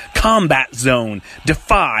Wrestling, Combat Zone,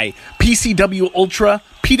 Defy, PCW Ultra,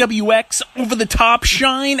 PWX, Over the Top,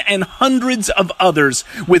 Shine, and hundreds of others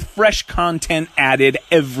with fresh content added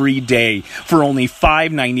every day for only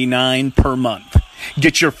 $5.99 per month.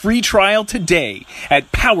 Get your free trial today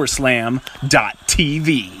at Powerslam.tv.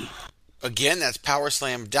 Again, that's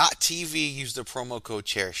Powerslam.tv. Use the promo code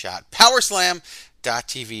ChairShot.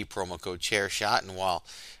 Powerslam.tv, promo code ChairShot. And while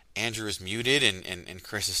Andrew is muted and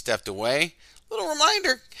Chris has stepped away, little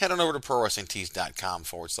reminder, head on over to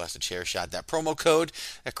ProWrestlingTees.com/thechairshot. That promo code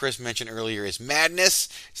that Chris mentioned earlier is Madness.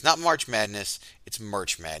 It's not March Madness, it's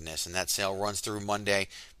Merch Madness, and that sale runs through Monday.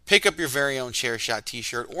 Pick up your very own Chairshot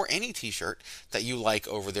t-shirt or any t-shirt that you like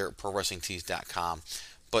over there at ProWrestlingTees.com.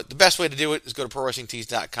 But the best way to do it is go to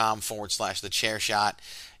ProWrestlingTees.com/thechairshot.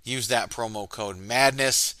 Use that promo code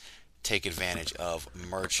Madness. Take advantage of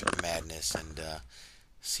Merch Madness and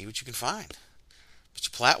see what you can find. Mr.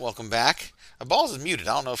 Platt, welcome back. Balls is muted.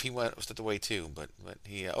 I don't know if he stepped away too, but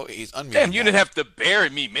he's unmuted. Damn, you didn't have to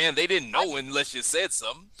bury me, man. They didn't know unless you said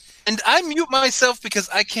something. And I mute myself because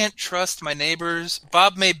I can't trust my neighbors.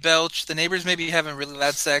 Bob may belch. The neighbors may be having really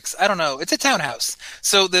loud sex. I don't know. It's a townhouse.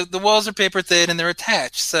 So the walls are paper thin and they're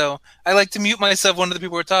attached. So I like to mute myself when the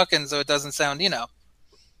people are talking so it doesn't sound,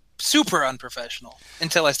 super unprofessional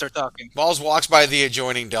until I start talking. Balls walks by the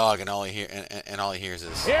adjoining dog and all he hears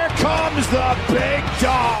is, "Here comes the big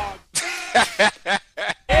dog."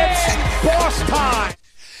 It's boss time.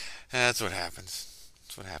 That's what happens.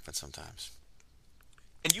 That's what happens sometimes.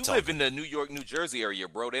 And you live in the New York, New Jersey area,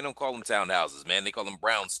 bro. They don't call them townhouses, man. They call them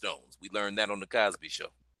brownstones. We learned that on the Cosby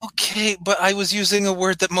Show. Okay, but I was using a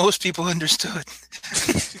word that most people understood.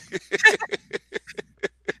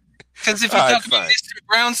 Because if you talk about Mr.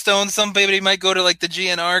 Brownstone, somebody might go to like the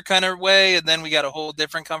GNR kind of way, and then we got a whole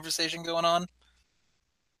different conversation going on.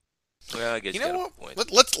 Well, I guess you know what?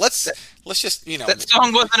 Point. Let's just That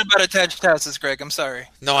song wasn't about attached houses, Greg. I'm sorry.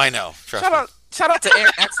 No, I know. Shout out to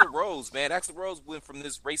Axl Rose, man. Axl Rose went from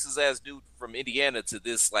this racist ass dude from Indiana to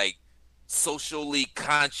this like socially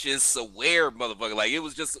conscious, aware motherfucker. Like it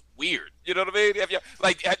was just weird. You know what I mean? Have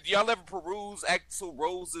y'all ever peruse Axl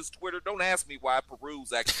Rose's Twitter? Don't ask me why I peruse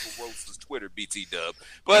Axl Rose's Twitter, BT Dub.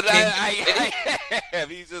 But I have.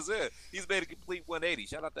 He's just it. He's made a complete 180.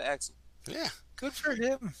 Shout out to Axl. Yeah. Good for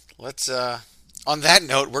him. Let's on that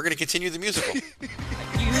note, we're going to continue the musical. You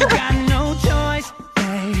got no choice,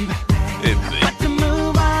 babe, but to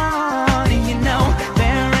move on.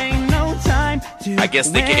 There ain't no time to I guess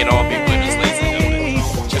they can't all be winners, ladies and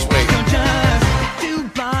gentlemen. Just wait. You're just too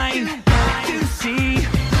blind to see,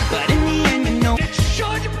 but in the end,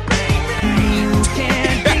 short, baby, you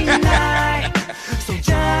can't deny. So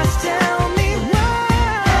just tell me why.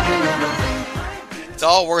 It's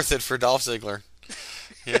all worth it for Dolph Ziggler.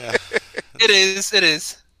 Yeah. It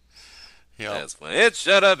is. Yep. That's when it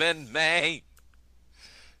should have been May.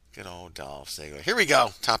 Good old Dolph Ziggler. Here we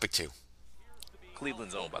go. Topic 2.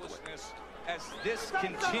 Cleveland's own, by the way. As this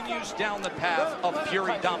continues down the path of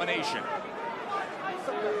Fury domination.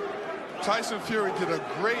 Tyson Fury did a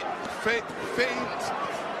great feint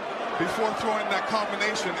before throwing that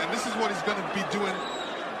combination, and this is what he's going to be doing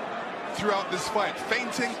throughout this fight.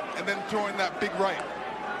 Feinting and then throwing that big right.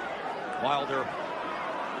 Wilder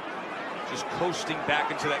just coasting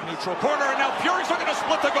back into that neutral corner, and now Fury's looking to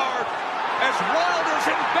split the guard as Wilder's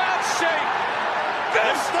in bad shape.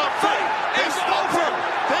 This fight is over.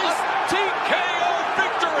 A TKO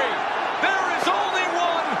victory. There is only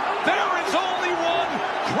one. There is only one.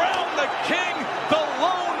 Crown the king, the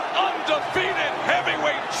lone undefeated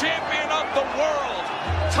heavyweight champion of the world.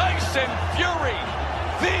 Tyson Fury,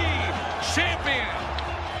 the champion.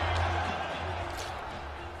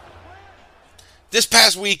 This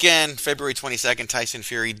past weekend, February 22nd, Tyson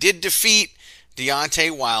Fury did defeat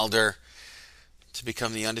Deontay Wilder to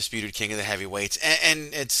become the undisputed king of the heavyweights.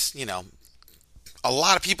 And it's, you know, a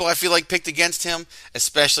lot of people I feel like picked against him,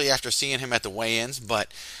 especially after seeing him at the weigh-ins,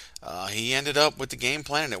 but he ended up with the game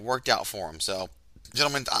plan and it worked out for him. So,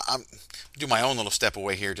 gentlemen, I'm do my own little step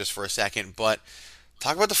away here just for a second, but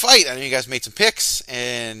talk about the fight. I know you guys made some picks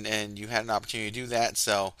and you had an opportunity to do that.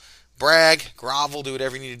 So, brag, grovel, do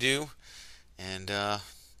whatever you need to do. And I'll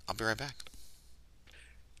be right back.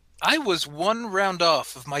 I was one round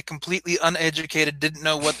off of my completely uneducated, didn't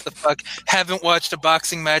know what the fuck, haven't watched a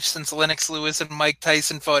boxing match since Lennox Lewis and Mike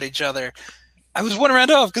Tyson fought each other. I was one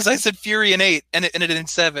round off because I said Fury in 8 and it ended in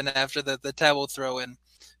 7 after the towel throw in.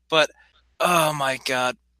 But, oh my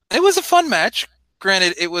God. It was a fun match.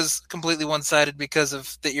 Granted, it was completely one-sided because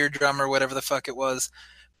of the eardrum or whatever the fuck it was.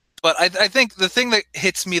 But I think the thing that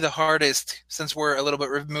hits me the hardest, since we're a little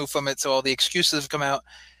bit removed from it, so all the excuses have come out,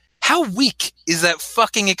 how weak is that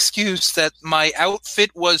fucking excuse that my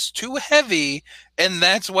outfit was too heavy and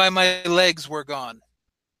that's why my legs were gone?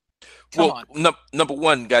 Come on. Number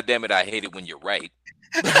one, goddammit, I hate it when you're right.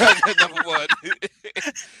 Number one.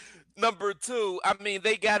 Number two, I mean,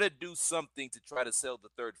 they got to do something to try to sell the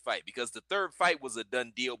third fight because the third fight was a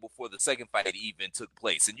done deal before the second fight even took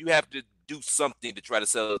place. And you have to do something to try to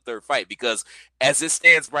sell the third fight because as it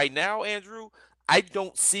stands right now, Andrew, I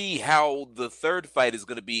don't see how the third fight is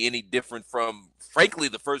going to be any different from, frankly,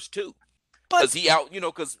 the first two. Because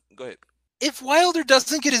go ahead. If Wilder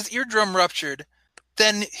doesn't get his eardrum ruptured,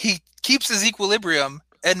 then he keeps his equilibrium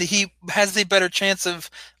and he has a better chance of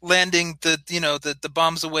landing the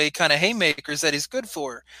bombs away kind of haymakers that he's good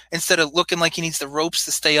for, instead of looking like he needs the ropes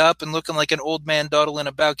to stay up and looking like an old man dawdling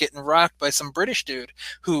about getting rocked by some British dude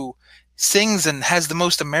who sings and has the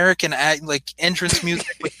most American entrance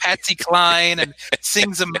music with Patsy Cline and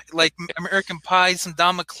sings like American Pie, some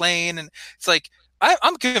Don McLean, and it's like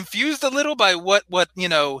I'm confused a little by what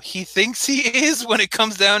he thinks he is when it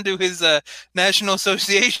comes down to his national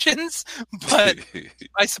associations. But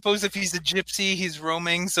I suppose if he's a gypsy, he's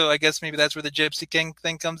roaming, so I guess maybe that's where the Gypsy King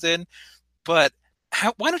thing comes in. But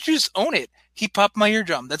why don't you just own it? He popped my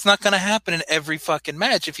eardrum. That's not going to happen in every fucking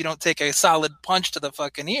match if you don't take a solid punch to the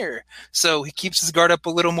fucking ear. So he keeps his guard up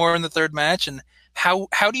a little more in the third match. And how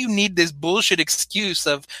do you need this bullshit excuse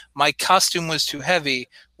of my costume was too heavy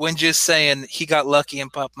when just saying he got lucky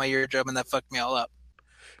and popped my eardrum and that fucked me all up?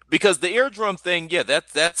 Because the eardrum thing, yeah,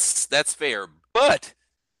 that's fair. But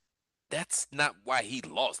that's not why he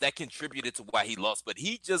lost. That contributed to why he lost. But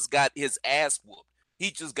he just got his ass whooped.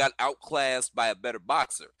 He just got outclassed by a better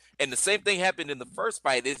boxer. And the same thing happened in the first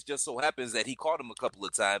fight. It just so happens that he caught him a couple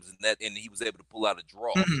of times and he was able to pull out a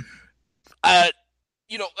draw.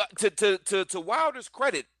 To Wilder's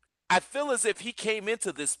credit, I feel as if he came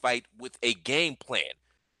into this fight with a game plan.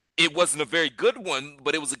 It wasn't a very good one,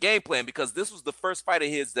 but it was a game plan because this was the first fight of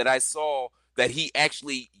his that I saw that he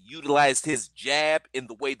actually utilized his jab in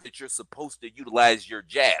the way that you're supposed to utilize your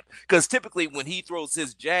jab. Because typically when he throws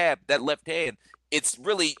his jab, that left hand, it's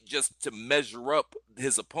really just to measure up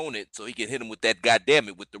his opponent so he can hit him with that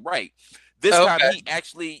goddammit with the right. This time he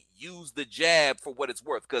actually used the jab for what it's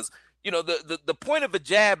worth because, the point of a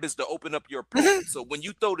jab is to open up your opponent. So when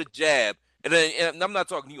you throw the jab, and I'm not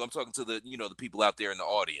talking to you, I'm talking to the people out there in the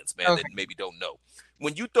audience, man, that maybe don't know.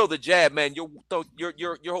 When you throw the jab, man, you're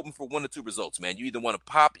hoping for one or two results, man. You either want to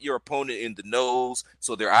pop your opponent in the nose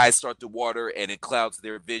so their eyes start to water and it clouds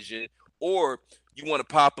their vision, or you want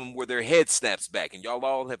to pop them where their head snaps back. And y'all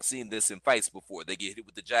all have seen this in fights before. They get hit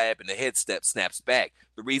with the jab and the head snaps back.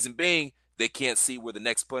 The reason being, they can't see where the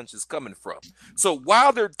next punch is coming from. So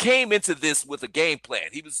Wilder came into this with a game plan.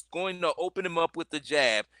 He was going to open him up with the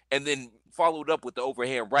jab and then followed up with the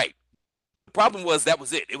overhand right. The problem was that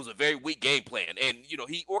was it. It was a very weak game plan. And,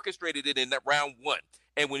 he orchestrated it in that round one.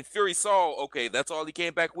 And when Fury saw, okay, that's all he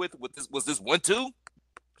came back with was this 1-2?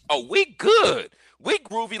 Oh, we good. We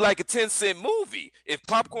groovy like a 10-cent movie. If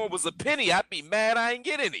popcorn was a penny, I'd be mad I ain't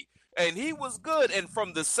get any. And he was good. And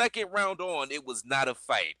from the second round on, it was not a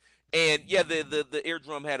fight. And yeah, the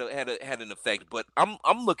eardrum had an effect. But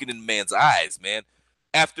I'm looking in the man's eyes, man.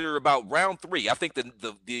 After about round 3, I think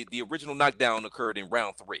the original knockdown occurred in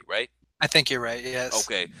round 3, right? I think you're right. Yes.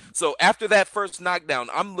 Okay. So after that first knockdown,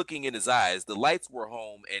 I'm looking in his eyes. The lights were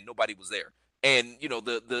home and nobody was there. And you know,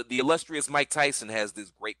 the illustrious Mike Tyson has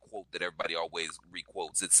this great quote that everybody always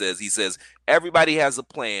requotes. He says, everybody has a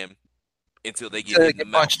plan until they get hit in the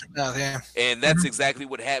mouth. Yeah. And that's exactly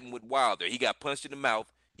what happened with Wilder. He got punched in the mouth,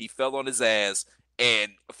 he fell on his ass,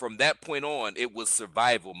 and from that point on, it was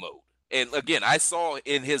survival mode. And again, I saw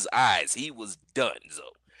in his eyes he was done. So,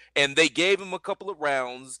 and they gave him a couple of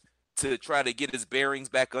rounds to try to get his bearings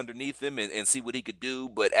back underneath him and see what he could do.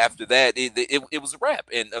 But after that, it was a wrap.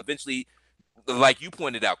 And eventually, like you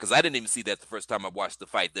pointed out, because I didn't even see that the first time I watched the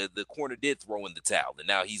fight, the corner did throw in the towel, and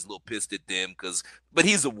now he's a little pissed at them but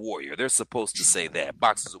he's a warrior. They're supposed to say that.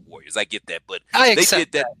 Boxers are warriors. I get that, but I they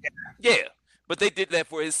accept did that. Yeah, but they did that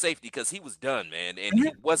for his safety because he was done, man, and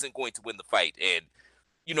he wasn't going to win the fight. And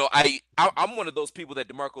you know, I'm one of those people that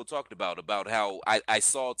DeMarco talked about how I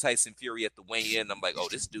saw Tyson Fury at the weigh-in. I'm like, oh,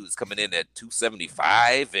 this dude is coming in at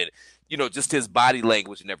 275, and you know, just his body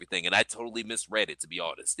language and everything. And I totally misread it, to be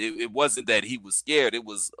honest. It wasn't that he was scared. It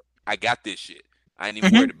was, I got this shit. I ain't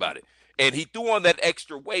even worried about it. And he threw on that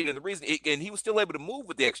extra weight, and the reason, and he was still able to move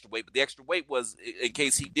with the extra weight, but the extra weight was in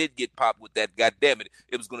case he did get popped with that. Goddamn it,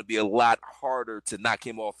 it was going to be a lot harder to knock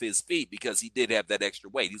him off his feet because he did have that extra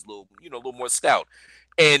weight. He's a little more stout.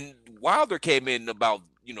 And Wilder came in about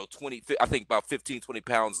 20, I think about 15, 20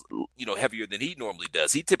 pounds, heavier than he normally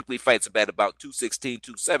does. He typically fights at about 216,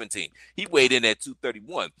 217. He weighed in at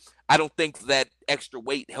 231. I don't think that extra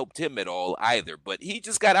weight helped him at all either, but he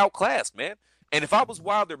just got outclassed, man. And if I was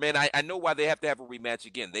Wilder, man, I know why they have to have a rematch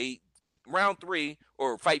again. Round 3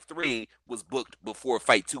 or fight 3 was booked before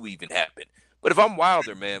fight 2 even happened. But if I'm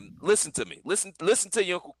Wilder, man, listen to me. Listen to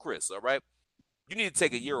your Uncle Chris, all right? You need to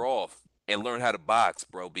take a year off and learn how to box,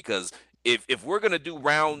 bro, because if we're gonna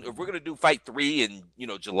do fight 3 in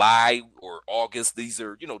July or August, these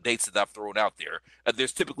are dates that I've thrown out there.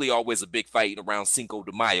 There's typically always a big fight around Cinco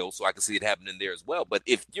de Mayo, so I can see it happening there as well. But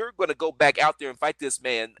if you're gonna go back out there and fight this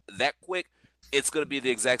man that quick, it's gonna be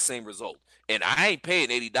the exact same result. And I ain't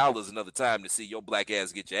paying $80 another time to see your black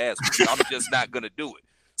ass get your ass whipped. I'm just not gonna do it.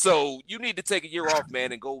 So you need to take a year off,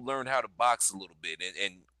 man, and go learn how to box a little bit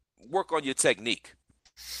and work on your technique.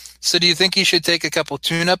 So do you think he should take a couple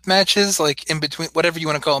tune-up matches, like in between, whatever you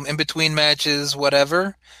want to call them, in between matches,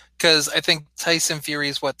 whatever? Because I think Tyson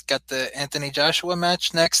Fury's got the Anthony Joshua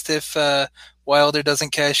match next if Wilder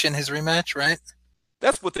doesn't cash in his rematch, right?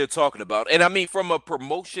 That's what they're talking about. And I mean, from a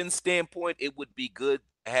promotion standpoint, it would be good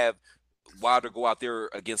to have Wilder go out there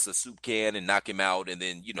against a soup can and knock him out, and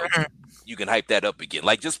then you can hype that up again.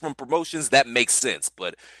 Like, just from promotions, that makes sense.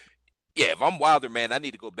 But yeah, if I'm Wilder, man, I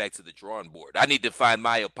need to go back to the drawing board. I need to find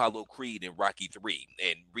my Apollo Creed in Rocky 3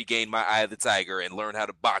 and regain my Eye of the Tiger and learn how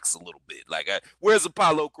to box a little bit. Like, where's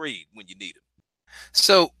Apollo Creed when you need him?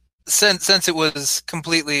 So since it was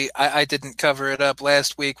completely, I didn't cover it up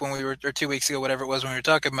last week when we were, or 2 weeks ago, whatever it was, when we were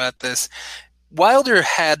talking about this. Wilder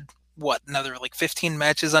had another like 15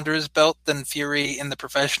 matches under his belt than Fury in the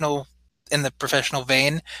professional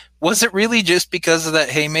vein. Was it really just because of that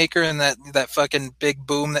haymaker and that fucking big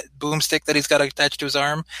boomstick that he's got attached to his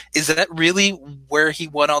arm? Is that really where he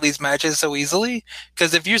won all these matches so easily?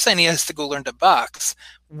 Because if you're saying he has to go learn to box,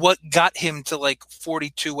 what got him to like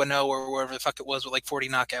 42-0 or whatever the fuck it was with like 40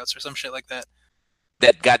 knockouts or some shit like that?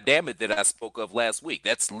 That goddammit that I spoke of last week.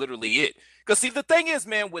 That's literally it. Because see, the thing is,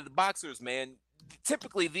 man, with boxers, man,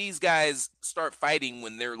 typically these guys start fighting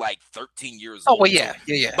when they're like 13 years old. Oh, well, yeah.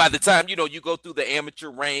 By the time, you go through the amateur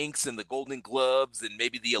ranks and the Golden Gloves and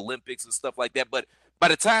maybe the Olympics and stuff like that. But by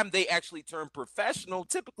the time they actually turn professional,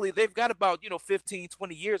 typically they've got about, 15,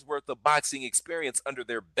 20 years worth of boxing experience under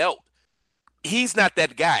their belt. He's not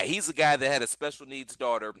that guy. He's a guy that had a special needs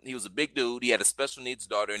daughter. He was a big dude. He had a special needs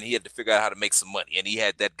daughter, and he had to figure out how to make some money. And he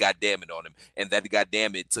had that goddammit on him. And that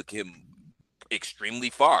goddammit took him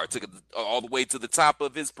extremely far, took it all the way to the top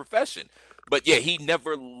of his profession. But yeah, he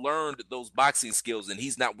never learned those boxing skills, and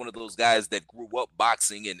he's not one of those guys that grew up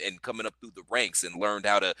boxing and coming up through the ranks and learned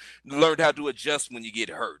how to adjust when you get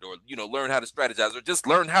hurt, or learn how to strategize, or just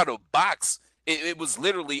learn how to box. It was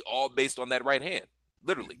literally all based on that right hand,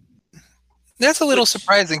 literally. That's a little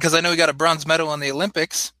surprising because I know he got a bronze medal in the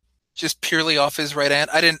Olympics just purely off his right hand.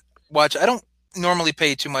 I don't normally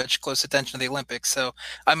pay too much close attention to the Olympics, so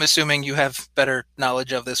I'm assuming you have better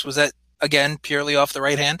knowledge of this. Was that, again, purely off the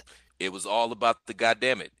right hand? It was all about the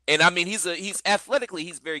goddamn it. And I mean, he's athletically,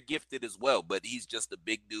 he's very gifted as well, but he's just a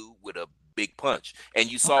big dude with a big punch.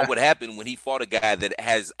 And you saw what happened when he fought a guy that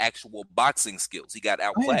has actual boxing skills. He got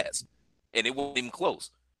outclassed, and it wasn't even close.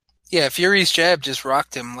 Yeah, Fury's jab just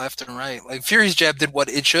rocked him left and right. Like, Fury's jab did what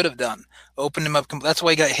it should have done. Opened him up. That's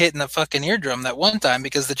why he got hit in the fucking eardrum that one time,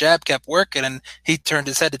 because the jab kept working, and he turned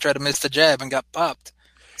his head to try to miss the jab and got popped.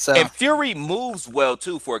 So, and Fury moves well,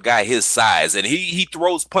 too, for a guy his size. And he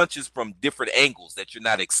throws punches from different angles that you're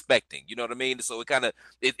not expecting. You know what I mean? So it kind of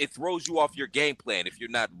it throws you off your game plan if you're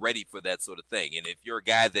not ready for that sort of thing. And if you're a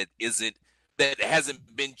guy that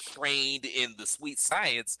hasn't been trained in the sweet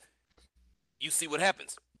science, you see what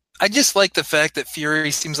happens. I just like the fact that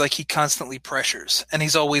Fury seems like he constantly pressures, and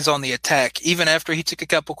he's always on the attack. Even after he took a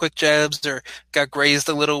couple quick jabs or got grazed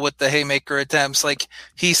a little with the haymaker attempts, like,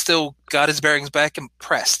 he still got his bearings back and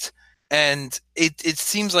pressed. And it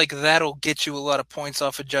seems like that'll get you a lot of points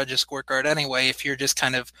off a judge's scorecard anyway if you're just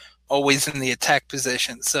kind of always in the attack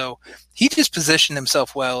position. So he just positioned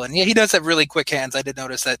himself well. And yeah, he does have really quick hands. I did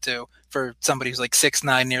notice that too, for somebody who's like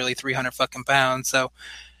 6'9", nearly 300 fucking pounds. So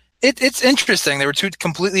it's interesting. There were two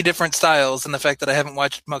completely different styles, and the fact that I haven't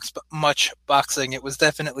watched much boxing, it was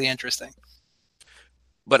definitely interesting.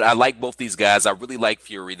 But I like both these guys. I really like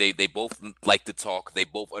Fury. They both like to talk. They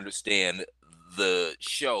both understand the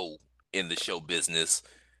show in the show business.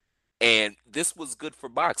 And this was good for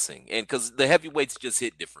boxing. And because the heavyweights just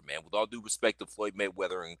hit different, man. With all due respect to Floyd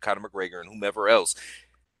Mayweather and Conor McGregor and whomever else,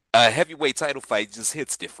 a heavyweight title fight just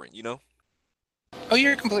hits different, you know? Oh,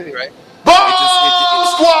 you're completely right.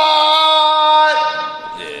 Squad!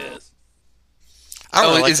 Yes.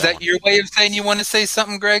 Is that your way of saying you want to say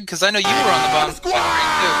something, Greg? Because I know you were on the bottom squad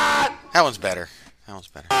ring, too. That one's better.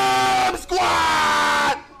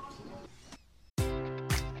 Squad!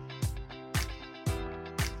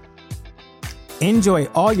 Enjoy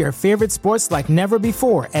all your favorite sports like never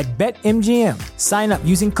before at BetMGM. Sign up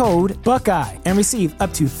using code Buckeye and receive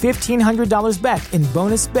up to $1,500 back in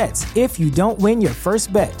bonus bets if you don't win your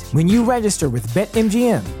first bet. When you register with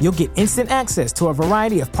BetMGM, you'll get instant access to a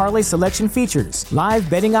variety of parlay selection features, live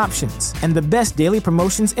betting options, and the best daily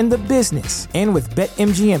promotions in the business. And with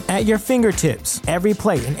BetMGM at your fingertips, every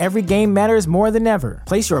play and every game matters more than ever.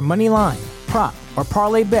 Place your money line, prop, or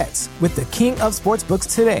parlay bets with the king of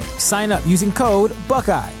sportsbooks today. Sign up using code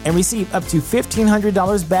Buckeye and receive up to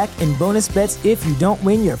 $1,500 back in bonus bets if you don't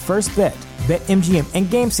win your first bet. BetMGM and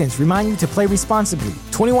GameSense remind you to play responsibly.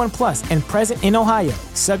 21 plus and present in Ohio,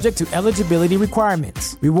 subject to eligibility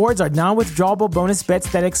requirements. Rewards are non-withdrawable bonus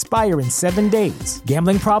bets that expire in 7 days.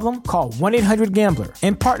 Gambling problem? Call 1-800-GAMBLER.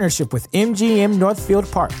 In partnership with MGM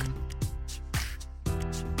Northfield Park.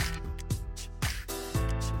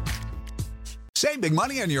 Save big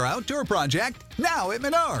money on your outdoor project now at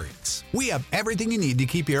Menards. We have everything you need to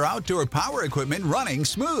keep your outdoor power equipment running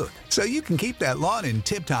smooth, so you can keep that lawn in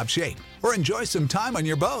tip-top shape or enjoy some time on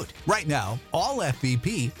your boat. Right now, all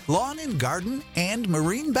FVP, lawn and garden, and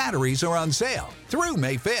marine batteries are on sale through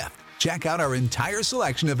May 5th. Check out our entire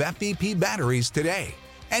selection of FVP batteries today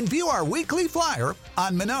and view our weekly flyer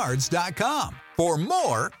on Menards.com for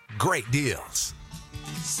more great deals.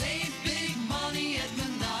 Save big money at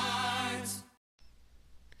Menards.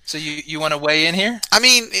 So you want to weigh in here? I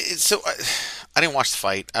mean, I didn't watch the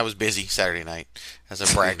fight. I was busy Saturday night, as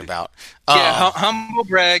I bragged about. Yeah, humble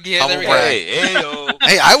brag. Yeah, humble there we brag. go.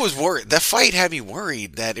 Hey, I was worried. That fight had me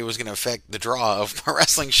worried that it was going to affect the draw of my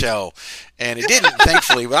wrestling show, and it didn't,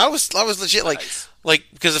 thankfully. But I was legit like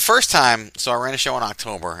because the first time, so I ran a show in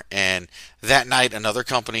October, and that night another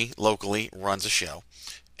company locally runs a show,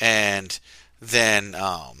 and then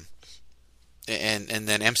and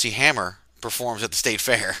then MC Hammer performs at the State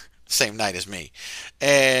Fair the same night as me,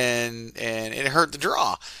 and it hurt the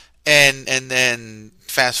draw, and then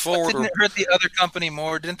fast forward. Didn't it hurt the other company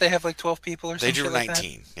more? Didn't they have like 12 people or something? They drew 19. Like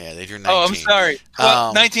that? Yeah, they drew 19. Oh, I'm sorry.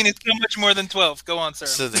 19 is so much more than 12. Go on, sir.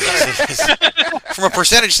 So from a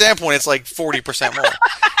percentage standpoint, it's like 40% more.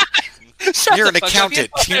 You're an accountant.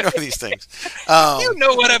 You know these things. You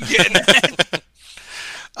know what I'm getting at.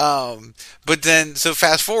 But then, so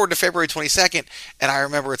fast forward to February 22nd, and I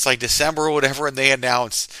remember it's like December or whatever, and they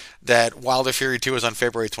announced that Wilder Fury 2 is on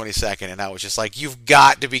February 22nd, and I was just like, you've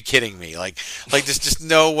got to be kidding me. Like there's just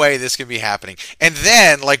no way this can be happening. And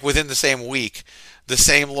then, like within the same week, the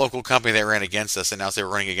same local company that ran against us announced they were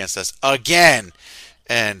running against us again.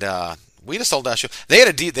 And, we just sold that show. They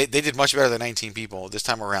had they did much better than 19 people this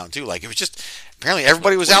time around too. Like it was just apparently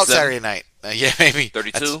everybody was out Saturday night. Yeah, maybe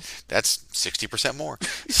 32. That's 60% more.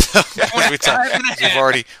 So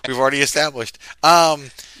we've already established.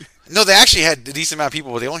 No, they actually had a decent amount of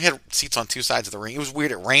people, but they only had seats on two sides of the ring. It was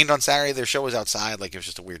weird. It rained on Saturday. Their show was outside. Like, it was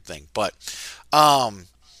just a weird thing. But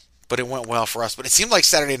it went well for us. But it seemed like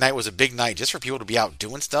Saturday night was a big night just for people to be out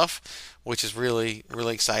doing stuff, which is really,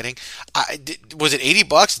 really exciting. Was it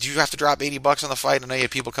 $80? Did you have to drop $80 on the fight? I know you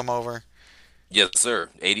had people come over. Yes, sir.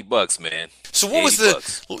 $80, man. So what was the?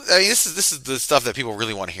 I mean, this is the stuff that people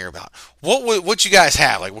really want to hear about. What you guys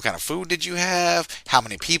have? Like, what kind of food did you have? How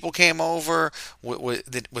many people came over?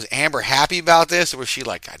 Was Amber happy about this, or was she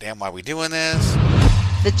like, God damn, why are we doing this?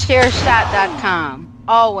 TheChairShot.com.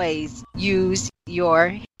 Always use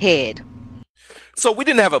your head. So we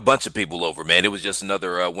didn't have a bunch of people over, man. It was just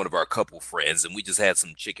another one of our couple friends, and we just had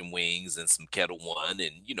some chicken wings and some Kettle One,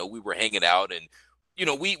 and we were hanging out, and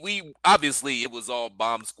we obviously it was all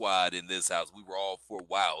bomb squad in this house. We were all for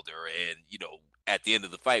Wilder, and at the end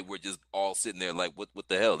of the fight, we're just all sitting there like, what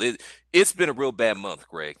the hell? It's been a real bad month,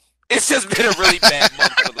 Greg. It's just been a really bad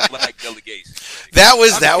month for the black delegation.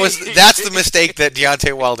 That's the mistake that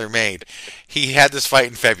Deontay Wilder made. He had this fight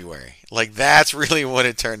in February. Like, that's really what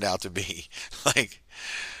it turned out to be. Like,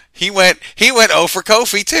 he went 0 for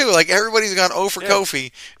Kofi too. Like, everybody's gone 0 for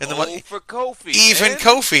Kofi in the month. 0 for Kofi. Even man.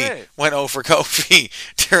 Kofi went 0 for Kofi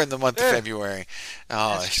during the month of February.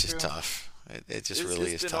 Oh, it's just tough. It just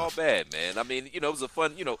really is tough. It's been all bad, man. I mean, it was a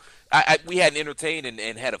fun, we hadn't entertained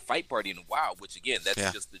and had a fight party in a while, which again,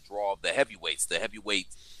 that's just the draw of the heavyweights. The heavyweight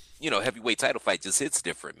title fight just hits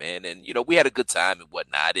different, man. And, we had a good time and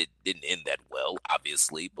whatnot. It didn't end that well,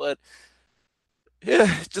 obviously, but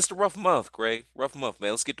yeah, just a rough month, Greg. Rough month,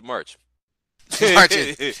 man. Let's get to March. March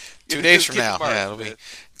 2 days from now. March, it'll be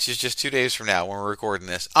just 2 days from now when we're recording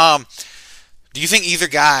this. Do you think either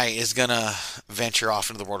guy is going to venture off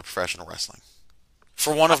into the world of professional wrestling?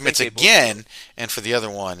 For one of them, it's again, and for the other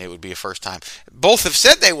one, it would be a first time. Both have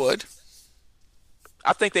said they would.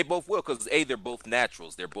 I think they both will because, they're both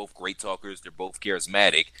naturals. They're both great talkers. They're both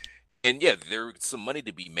charismatic. And, there's some money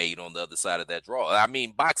to be made on the other side of that draw. I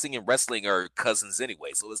mean, boxing and wrestling are cousins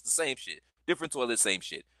anyway, so it's the same shit. Different toilet, same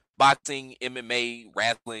shit. Boxing, MMA,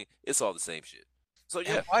 wrestling, it's all the same shit. So,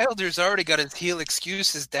 yeah. And Wilder's already got his heel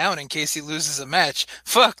excuses down in case he loses a match.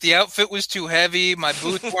 Fuck, the outfit was too heavy. My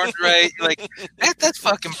boots weren't right. Like, that's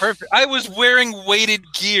fucking perfect. I was wearing weighted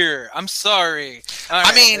gear. I'm sorry. All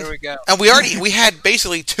right, there we go. And we had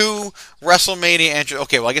basically 2 WrestleMania entrants.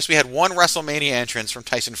 Okay, well, I guess we had 1 WrestleMania entrance from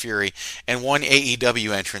Tyson Fury and 1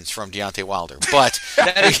 AEW entrance from Deontay Wilder. But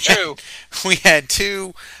that is true. We had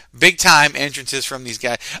 2 big-time entrances from these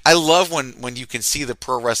guys. I love when you can see the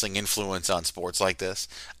pro wrestling influence on sports like this,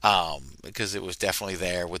 because it was definitely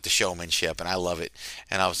there with the showmanship, and I love it.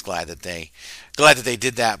 And I was glad that they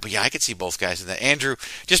did that. But yeah, I could see both guys in that. Andrew,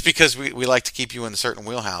 just because we like to keep you in a certain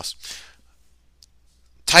wheelhouse,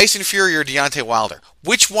 Tyson Fury or Deontay Wilder,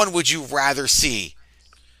 which one would you rather see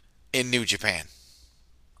in New Japan?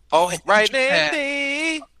 Oh, right,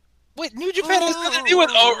 Andy. Wait, New Japan has nothing to do with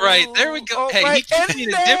Right. There we go. Hey, he just need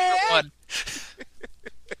a different one.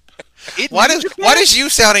 Why does you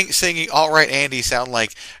singing All Right Andy sound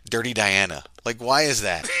like Dirty Diana? Like, why is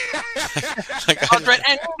that? All Right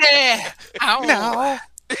Andy. Oh. No.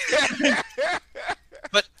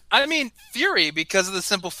 But I mean Fury, because of the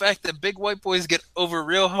simple fact that big white boys get over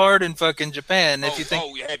real hard in fucking Japan. If you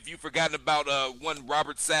think, have you forgotten about one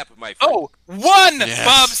Robert Sapp, my friend? Oh, one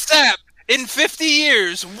Bob Sapp. In 50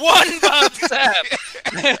 years, one Bob Sapp.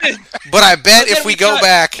 But I bet if we go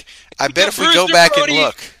back, and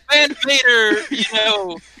look. Van Vader,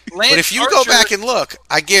 But if you go back and look,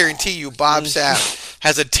 I guarantee you Bob Sapp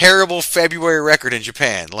has a terrible February record in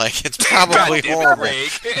Japan. Like, it's probably horrible.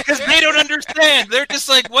 Because they don't understand. They're just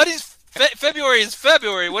like, what is February is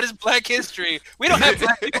February. What is Black History? We don't have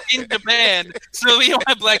Black people in Japan, so we don't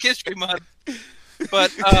have Black History Month.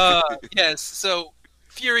 But, yes, so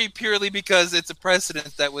Fury purely because it's a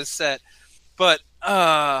precedent that was set. But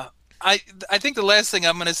I think the last thing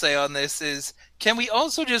I'm going to say on this is, can we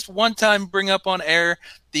also just one time bring up on air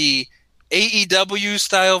the AEW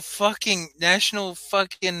style fucking national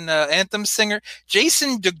fucking anthem singer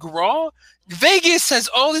Jason DeGraw? Vegas has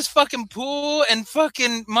all this fucking pool and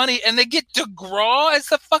fucking money, and they get DeGraw as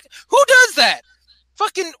the fucking... Who does that?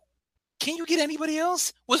 Fucking... Can you get anybody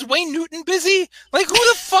else? Was Wayne Newton busy? Like, who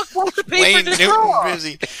the fuck wants to pay Wayne for DeGraw? Newton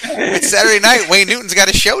busy. It's Saturday night. Wayne Newton's got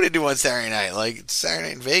a show to do on Saturday night. Like, it's Saturday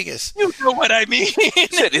night in Vegas. You know what I mean.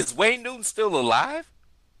 Is Wayne Newton still alive?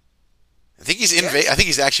 I think he's in Vegas. I think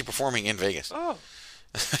he's actually performing in Vegas. Oh.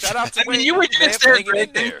 Shout out to I mean, you were just there,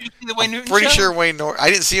 Greg. Didn't you see the Wayne Newton Pretty show? sure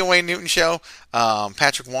I didn't see a Wayne Newton show.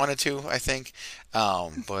 Patrick wanted to, I think.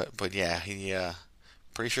 But yeah, he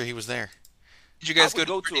pretty sure he was there. Did you guys go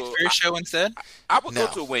to a Fair show instead? I would go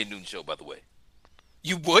to a Wayne Newton show, by the way.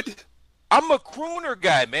 You would? I'm a crooner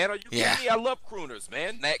guy, man. Are you Yeah. kidding me? I love crooners,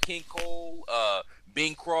 man. Nat King Cole,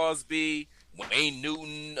 Bing Crosby, Wayne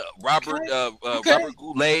Newton, Robert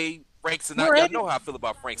Goulet, Frank Sinatra. Alright. I know how I feel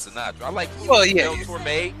about Frank Sinatra. I like Well, yeah. Mel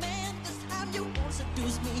Torme.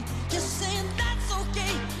 Just saying that's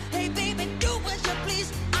okay. Hey, baby, do as you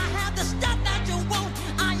please. I have the stuff that you want.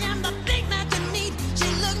 I am the thing that you need. She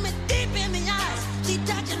looked me deep in the eyes. She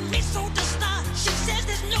touching me so to start. She says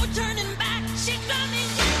there's no turning back. She got me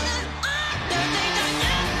yelling.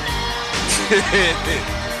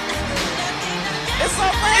 It's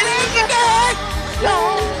already done. No.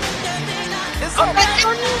 It's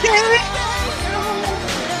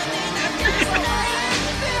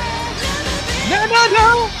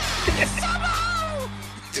No.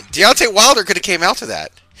 Deontay Wilder could have came out to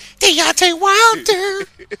that. Deontay Wilder.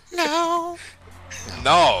 No.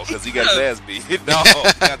 No, because he got his ass beat. No,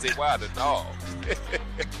 Deontay Wilder. No.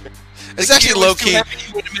 It's actually low key.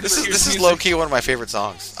 This is low key one of my favorite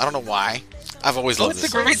songs. I don't know why. I've always loved It's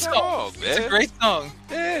this a great song. man. It's a great song.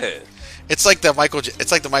 Yeah. It's like the Michael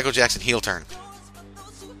Jackson heel turn.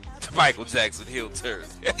 Michael Jackson heel turn.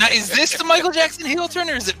 Now, is this the Michael Jackson heel turn,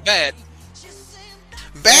 or is it bad?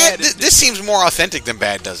 Bad. This seems more authentic than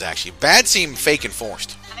Bad does actually. Bad seemed fake and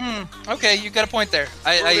forced. Okay, you got a point there.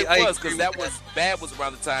 Well, I it was agree because with Bad was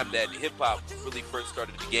around the time that hip hop really first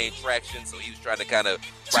started to gain traction. So he was trying to kind of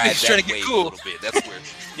So ride he's trying that to get wave cool. a little bit.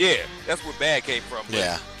 That's where Bad came from. But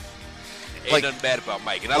Yeah. ain't Like- nothing bad about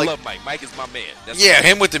Mike, and I like- love Mike. Mike is my man. That's Yeah,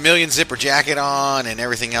 him with the million zipper jacket on and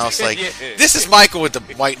everything else. Like Yeah. this is Michael with the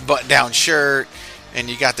white button-down shirt, and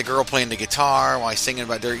you got the girl playing the guitar while he's singing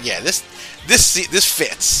about their. Yeah, this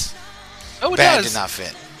fits. Oh, it Bad does. did not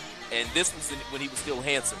fit. And this was when he was still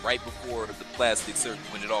handsome, right before the plastic surgery,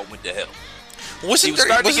 when it all went to hell. Wasn't He was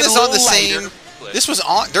starting to wasn't get this a on the little same? lighter, but- This was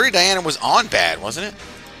on. Dirty Diana was on Bad, wasn't it?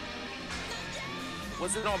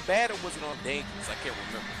 Was it on Bad or was it on Dangerous? I can't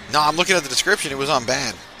remember. No, I'm looking at the description. It was on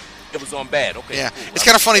Bad. It was on Bad. Okay. Yeah, cool. it's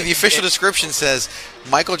kind of funny. The official description says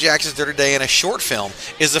Michael Jackson's Dirty Diana short film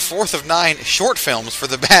is the fourth of 9 short films for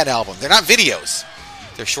the Bad album. They're not videos;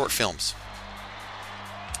 they're short films.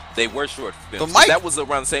 They were short films. But Mike- that was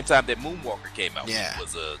around the same time that Moonwalker came out. Yeah. It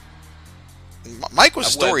was a Mike was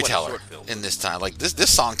a It wasn't a storyteller short film. in this time. Like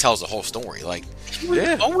this song tells the whole story. Like He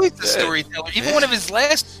was always the storyteller. Even one of his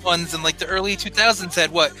last ones in like the early 2000s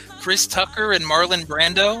had what? Chris Tucker and Marlon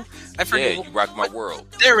Brando. I forget. You Rock My World.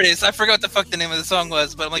 There it is. I forgot what the fuck the name of the song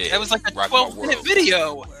was, but I'm like, Yeah, that was like a Rock My 12-minute World.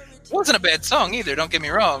 video. It wasn't a bad song either. Don't get me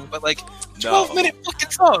wrong, but like No. 12-minute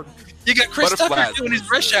fucking song. You got Chris Tucker Butterflies doing his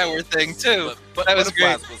was, rush hour thing too. But that was great.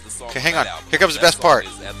 Butterflies was the song okay, from hang that on. album. Here comes the That best song part.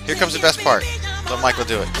 is absolutely- Here comes the best part. Let Michael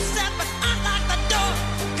do it.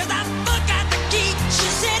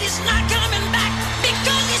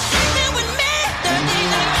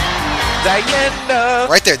 Diana.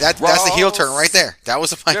 Right there. That's the heel turn right there. That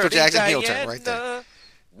was a Michael Dirty Jackson heel turn right there. Diana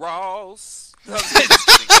Ross. No, I'm just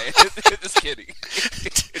kidding, man. Just kidding.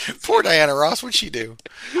 Poor Diana Ross. What'd she do?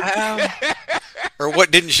 Or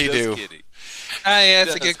what didn't she Just do? kidding. Yeah,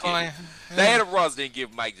 that's a Just good kidding. point. Diana Ross didn't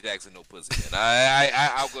give Mike Jackson no pussy, man.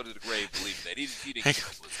 I'll go to the grave believing that. He didn't give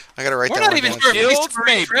no pussy. I gotta write We're that not one even down. sure if Killed, Lisa Marie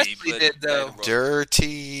maybe, Presley but did though. Diana Ross-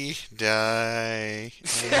 Dirty Diana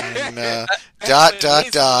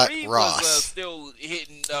Lisa dot Marie Ross. was still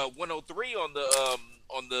hitting 103 on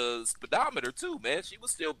the speedometer too, man. She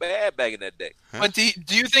was still bad back in that day. But do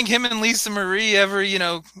you think him and Lisa Marie ever,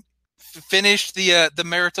 finished the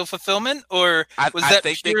marital fulfillment, or was I that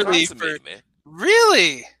think they purely for? consummated, man.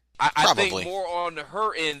 Really? I think Probably. more on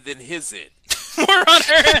her end than his end. More on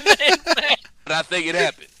her end. But I think it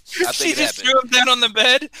happened. I She think it just happened. threw him down on the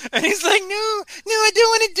bed, and he's like, "No, I don't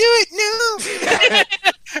want to do it. No."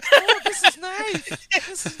 Oh, this is nice.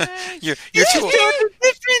 This is nice. You're Yes, too yours is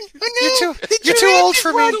different. Oh, no. you're too old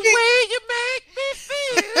for me. The way you make me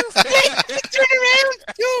feel. Turn around.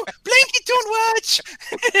 No, blanket, don't watch.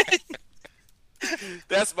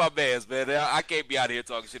 That's my man's, man. I can't be out here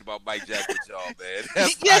talking shit about Mike Jackson with y'all, man.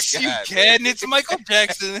 That's my Yes, you guy, can. man. It's Michael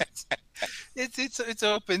Jackson. It's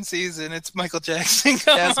open season. It's Michael Jackson.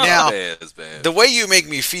 Come That's on. my Now, man's, man. The Way You Make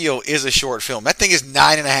Me Feel is a short film. That thing is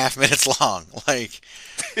 9.5 minutes long. Like,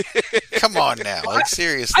 come on now. Like, I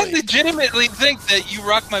seriously. legitimately think that "You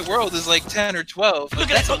Rock My World" is like 10 or 12. Like,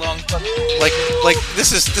 that's a long fucking. Like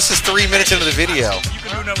this is 3 minutes into the video, You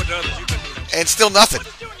can do number others. You can do them. and still nothing.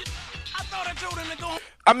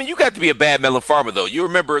 I mean, you got to be a bad melon farmer, though. You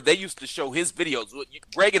remember they used to show his videos.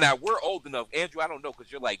 Greg and I, we're old enough. Andrew, I don't know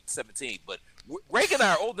because you're like 17, but Greg and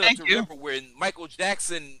I are old enough to remember when Michael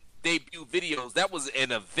Jackson debuted videos. That was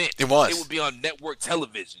an event. It was. It would be on network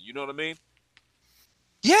television. You know what I mean?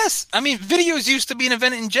 Yes, I mean, videos used to be an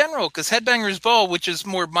event in general, because Headbangers Ball, which is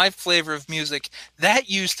more my flavor of music,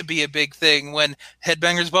 that used to be a big thing when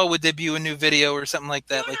Headbangers Ball would debut a new video or something like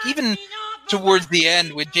that. Like, even towards the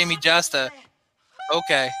end with Jamie Josta.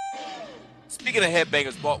 Okay. Speaking of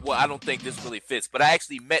Headbangers Ball, well, I don't think this really fits, but I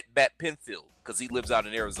actually met Matt Penfield because he lives out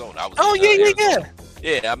in Arizona. I was yeah.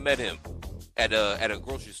 Yeah, I met him at a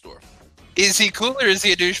grocery store. Is he cool or is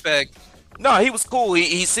he a douchebag? No, he was cool.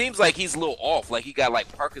 He seems like he's a little off, like he got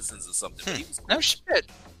like Parkinson's or something. But he was cool. No shit.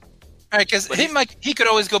 All right, because he could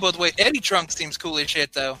always go both ways. Eddie Trunk seems cool as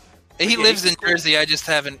shit, though. He lives in Jersey. I just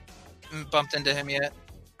haven't bumped into him yet.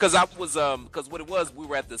 Because I was because what it was, we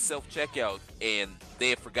were at the self checkout and they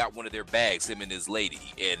had forgot one of their bags, him and his lady,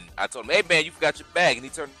 and I told him, "Hey man, you forgot your bag," and he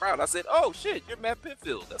turned around. I said, "Oh shit, you're Matt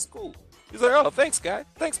Penfield. That's cool." He's like, "Oh, thanks, guy.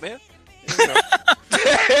 Thanks, man." You know.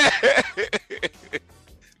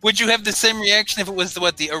 Would you have the same reaction if it was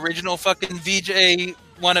the original fucking VJ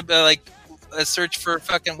like a search for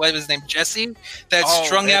fucking what was his name, Jesse? That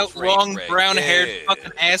strung out, long, brown-haired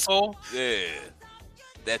fucking asshole. Yeah,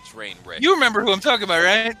 that train wreck. You remember who I'm talking about,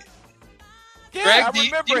 right? Yeah, Greg, I do you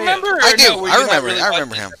remember him. remember? I or do. no, were you I not remember. really I watching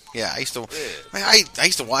remember him. it? Yeah, I used to. Man, I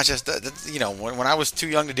used to watch that. You know, when I was too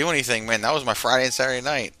young to do anything, man, that was my Friday and Saturday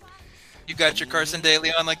night. You got your Carson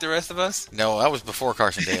Daly on like the rest of us? No, that was before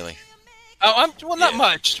Carson Daly. Not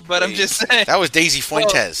much, but I'm just saying. That was Daisy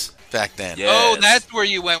Fuentes back then. Yes. Oh, that's where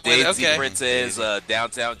you went with it. Daisy Okay. Princess,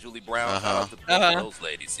 Downtown Julie Brown. Shout out to both of those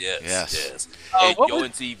ladies. Yes. And what Yo was-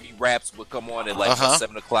 and TV Raps would come on at like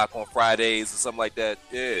 7 o'clock on Fridays or something like that.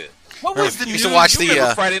 Yeah. What was the used to news? watch You the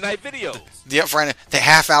remember Friday night videos. the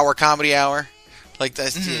half-hour comedy hour. Like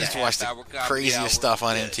that's you used to watch the Half-hour comedy craziest hour, stuff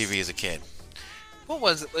on yes. MTV as a kid. What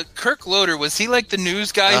was it? Like, Kirk Loder, was he like the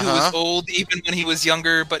news guy who was old even when he was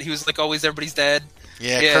younger, but he was like always everybody's dad?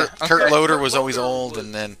 Yeah, Kurt Loder was always old,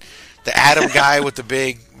 and then the Adam guy with the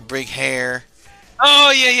big hair.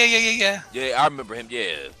 Oh, yeah. Yeah, I remember him.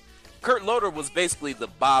 Yeah. Kurt Loder was basically the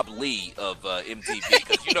Bob Lee of MTV.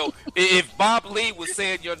 Because, you know, if Bob Lee was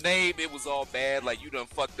saying your name, it was all bad. Like, you done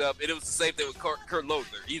fucked up. And it was the same thing with Kurt Loder.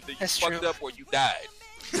 Either you fucked up or you died.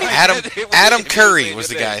 Adam Curry was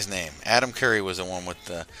the guy's name. Adam Curry was the one with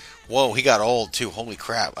the... Whoa, he got old, too. Holy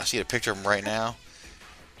crap. I see a picture of him right now.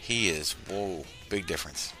 He is... Whoa, big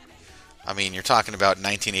difference. I mean, you're talking about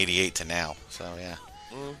 1988 to now. So, yeah.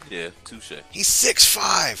 Yeah, touche. He's 6'5".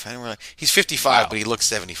 I didn't really, he's 55, but he looks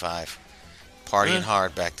 75. Partying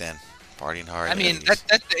hard back then. Partying hard. I in the mean, 80s.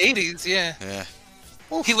 that's the 80s, yeah. Yeah.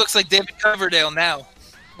 He looks like David Coverdale now,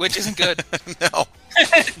 which isn't good. No.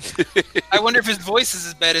 I wonder if his voice is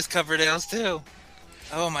as bad as Coverdale's, too.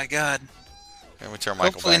 Oh, my God. Let me turn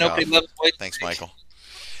Michael Hopefully back nobody off. loves white Thanks, steak. Michael.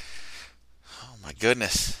 Oh, my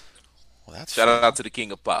goodness. Well, that's Shout fun. out to the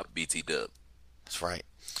King of Pop, BT Dub. That's right.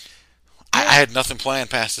 I had nothing planned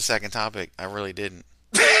past the second topic. I really didn't.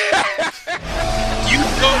 You don't.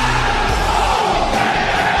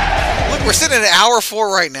 Look, we're sitting at hour 4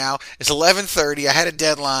 right now. It's 11:30. I had a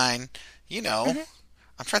deadline. You know,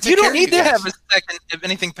 I'm trying to take You care don't of need you to guys. have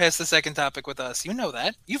anything past the second topic with us. You know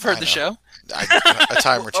that. You've heard I the know. show. A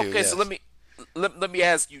time or two. Okay, yes. so let me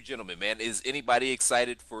ask you, gentlemen, man, is anybody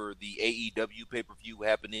excited for the AEW pay-per-view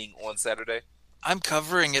happening on Saturday? I'm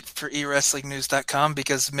covering it for eWrestlingNews.com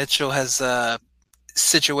because Mitchell has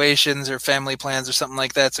situations or family plans or something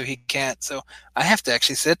like that, so he can't. So I have to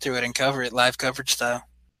actually sit through it and cover it live coverage style.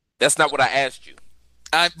 That's not what I asked you.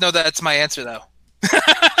 No, that's my answer though.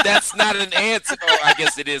 That's not an answer. Oh, I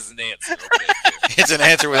guess it is an answer. Okay. It's an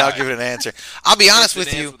answer without giving an answer. I'll be honest It's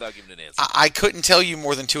with an you. answer without giving an answer. I couldn't tell you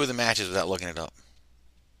more than 2 of the matches without looking it up.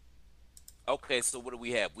 Okay, so what do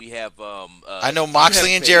we have? We have I know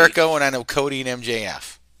Moxley and Jericho, and I know Cody and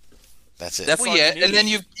MJF. That's it. That's Well, all yeah, you and then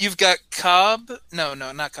need. you've got Cobb. No,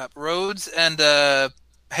 not Cobb. Rhodes and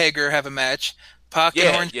Hager have a match. Pac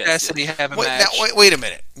and Orange Cassidy have a match. Wait a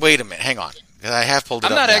minute. Hang on. I have pulled it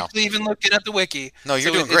I'm up not now. actually even looking at the wiki. No,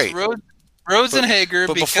 you're So doing it's great. Rhodes and Hager.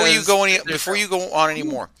 But before you go on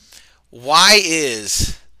anymore, why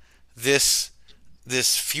is this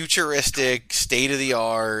futuristic, state of the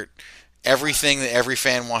art, everything that every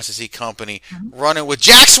fan wants to see company running with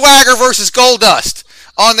Jack Swagger versus Goldust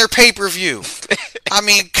on their pay-per-view? I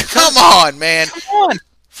mean, come on, man. Come on.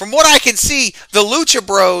 From what I can see, the Lucha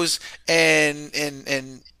Bros and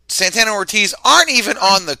Santana Ortiz aren't even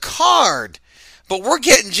on the card, but we're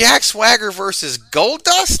getting Jack Swagger versus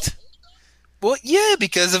Goldust? Well, yeah,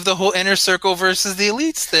 because of the whole Inner Circle versus the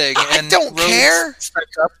Elites thing. I don't Rhodes care. Stuck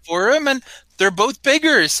up for him, and they're both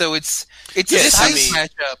bigger, so it's a size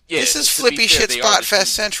matchup. This is Flippy Shit Spot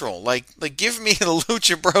Fest Central. Like, give me the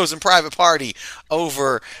Lucha Bros and Private Party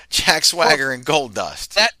over Jack Swagger and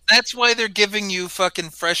Goldust. That's why they're giving you fucking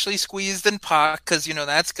freshly squeezed and Pac, because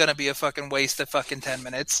that's gonna be a fucking waste of fucking 10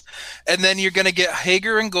 minutes, and then you're gonna get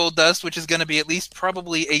Hager and Goldust, which is gonna be at least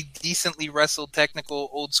probably a decently wrestled, technical,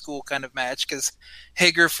 old school kind of match. Because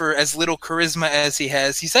Hager, for as little charisma as he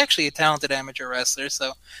has, he's actually a talented amateur wrestler.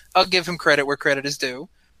 So I'll give him credit where credit is due.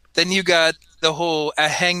 Then you got the whole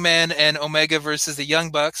Hangman and Omega versus the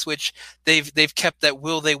Young Bucks, which they've kept that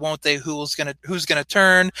will they, won't they, who's gonna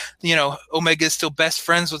turn. Omega is still best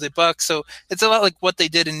friends with the Bucks, so it's a lot like what they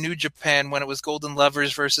did in New Japan when it was Golden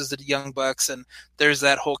Lovers versus the Young Bucks, and there's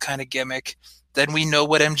that whole kind of gimmick. Then we know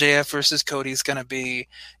what MJF versus Cody is gonna be,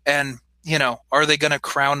 and are they gonna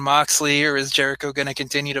crown Moxley, or is Jericho gonna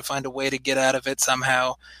continue to find a way to get out of it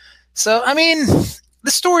somehow? So I mean, the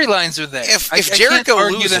storylines are there. If Jericho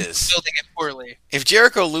Jericho loses, building it poorly. If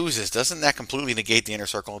Jericho loses, doesn't that completely negate the Inner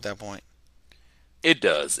Circle at that point? It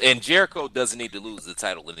does, and Jericho doesn't need to lose the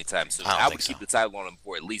title anytime soon. I would keep the title on him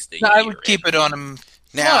for at least a year. I would keep it on him.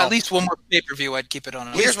 Now, at least one more pay-per-view, I'd keep it on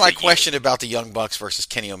him. Here's my question about the Young Bucks versus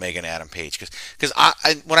Kenny Omega and Adam Page, because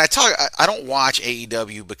when I talk, I don't watch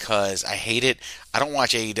AEW because I hate it. I don't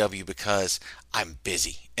watch AEW because I'm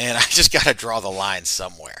busy, and I just got to draw the line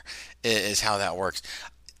somewhere. Is how that works.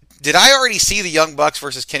 Did I already see the Young Bucks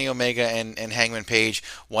versus Kenny Omega and Hangman Page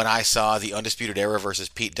when I saw the Undisputed Era versus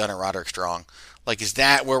Pete Dunne and Roderick Strong? Like, is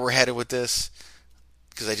that where we're headed with this?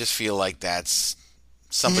 Because I just feel like that's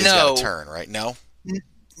somebody's got to turn, right?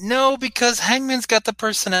 No, because Hangman's got the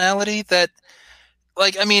personality that,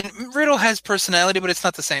 Riddle has personality, but it's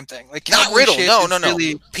not the same thing. Like, not Riddle. No.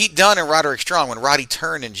 Really... Pete Dunne and Roderick Strong when Roddy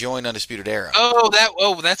turned and joined Undisputed Era.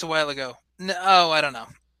 That's a while ago. No, I don't know.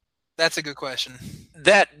 That's a good question.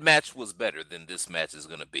 That match was better than this match is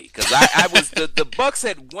going to be, because I was the Bucks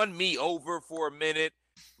had won me over for a minute,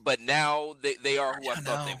 but now they are who I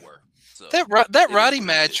thought they were. So that Roddy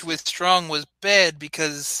match with Strong was bad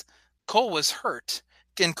because Cole was hurt.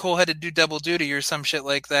 And Cole had to do double duty or some shit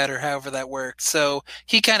like that, or however that worked. So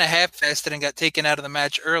he kind of half-assed it and got taken out of the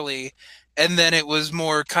match early. And then it was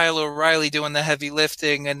more Kyle O'Reilly doing the heavy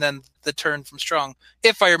lifting, and then the turn from Strong.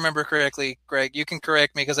 If I remember correctly, Greg, you can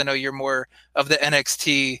correct me because I know you're more of the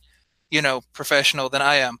NXT, professional than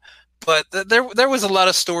I am. But there was a lot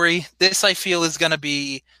of story. This, I feel, is going to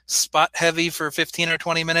be spot heavy for 15 or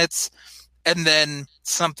 20 minutes, and then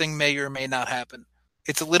something may or may not happen.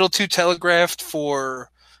 It's a little too telegraphed for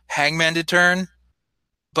Hangman to turn,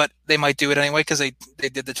 but they might do it anyway because they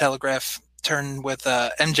did the telegraph turn with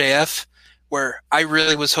MJF, where I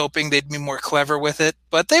really was hoping they'd be more clever with it,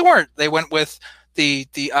 but they weren't. They went with the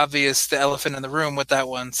obvious, the elephant in the room with that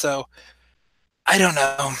one. So I don't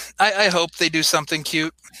know. I hope they do something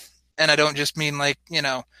cute, and I don't just mean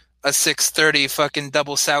a 630 fucking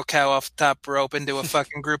double sow cow off the top rope into a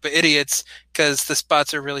fucking group of idiots, because the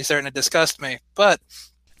spots are really starting to disgust me. But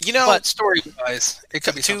story-wise, it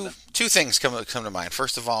could be something. Two things come to mind.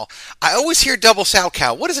 First of all, I always hear double sow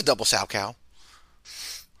cow. What is a double sow cow?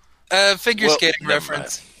 Figure skating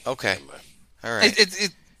reference. Okay. All right.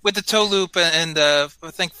 It with the toe loop and I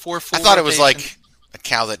think 4-4. I thought it was like a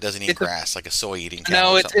cow that doesn't eat grass, like a soy-eating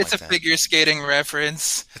cow. No, it's a figure skating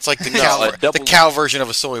reference. It's like the cow version of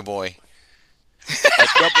a soy boy. A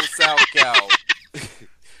double sow cow.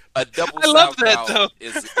 A double sow cow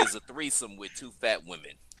is a threesome with two fat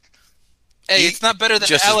women. Hey, it's not better than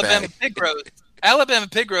Alabama pig roast. Alabama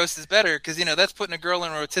pig roast is better because that's putting a girl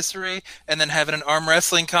in a rotisserie and then having an arm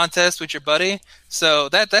wrestling contest with your buddy. So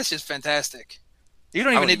that's just fantastic. You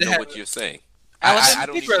don't even need to know have what you're saying.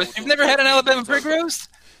 Alabama pig roast. You've never had an Alabama pig roast?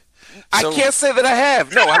 I can't say that I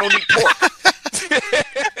have. No, I don't eat pork.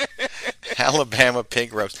 Alabama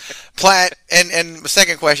pig roast. Platt, and the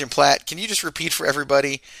second question, Platt, can you just repeat for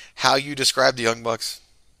everybody how you describe the Young Bucks?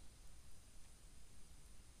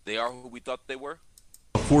 They are who we thought they were?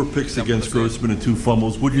 4 picks against Grossman and 2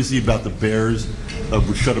 fumbles. What did you see about the Bears?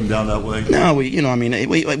 We shut them down that way? No, we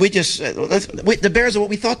just the Bears are what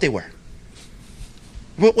we thought they were.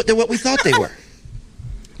 They're what we thought they were.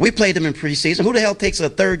 We played them in preseason. Who the hell takes a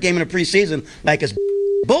third game in the preseason like it's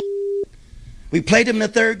bull? We played them in the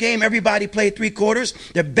third game. Everybody played 3 quarters.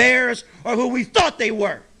 The Bears are who we thought they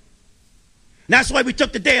were. And that's why we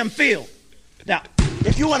took the damn field. Now,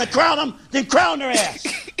 if you want to crown them, then crown their ass.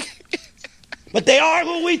 But they are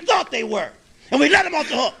who we thought they were. And we let them off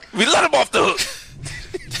the hook.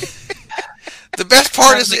 The best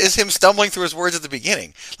part is him stumbling through his words at the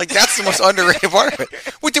beginning. Like, that's the most underrated part of it.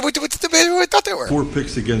 What's the way everyone thought they were. 4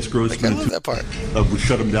 picks against Grossman. I love that part. We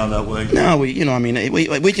shut them down that way. No, we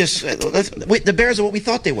just the Bears are what we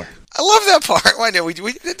thought they were. I love that part. Why did we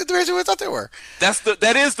the Bears are what we thought they were?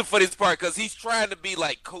 That is the funniest part because he's trying to be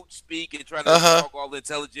like coach speak and trying to talk all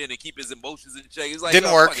intelligent and keep his emotions in check. He's like,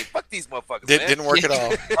 didn't work. Fuck these motherfuckers. Didn't work at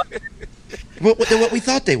all. They're what we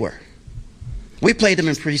thought they were. We played them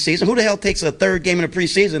in preseason. Who the hell takes a third game in the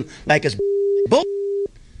preseason like it's bull?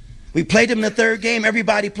 We played them in the third game.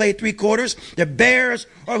 Everybody played 3 quarters. The Bears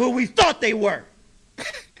are who we thought they were.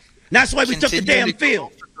 That's why we took the damn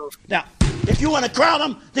field. Now, if you want to crown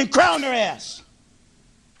them, then crown their ass.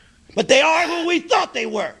 But they are who we thought they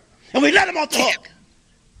were. And we let them off the hook.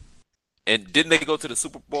 And didn't they go to the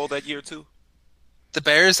Super Bowl that year, too? The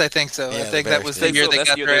Bears, I think so. Yeah, I think the Bears that was did. the year they That's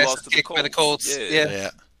got the year their they ass lost to the kicked by the Colts. Yeah.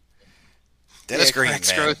 Dennis Green, Max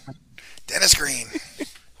man. Grossman. Dennis Green.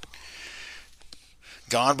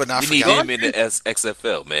 Gone but not We need forgotten. him in the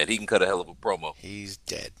XFL, man. He can cut a hell of a promo. He's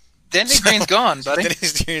dead. Dennis Green's gone, buddy.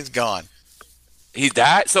 Dennis Green's gone. He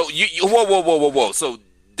died? So, whoa. So,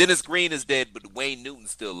 Dennis Green is dead, but Wayne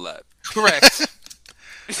Newton's still alive. Correct.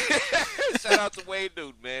 Shout out to Wayne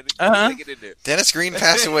Newton, man. Take it in there. Dennis Green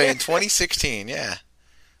passed away in 2016, yeah.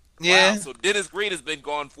 Yeah. Wow, so Dennis Green has been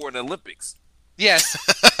gone for an Olympics. Yes.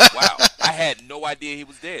 Wow. I had no idea he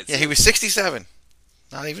was dead. Yeah, he was 67.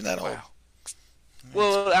 Not even that old.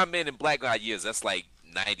 Well, I mean, in black guy years, that's like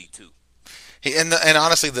 92. And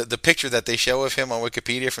honestly, the picture that they show of him on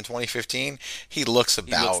Wikipedia from 2015, he looks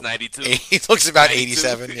about... He looks 92. He looks about 92.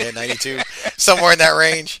 87, yeah, 92, somewhere in that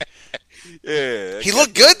range. Yeah. He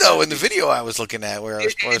looked good, though, in the video I was looking at where I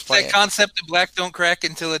was It's playing. that concept of black don't crack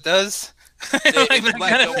until it does. It's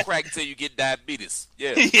black don't crack until you get diabetes.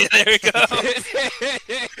 Yeah. Yeah, there we go.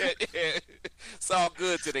 It's all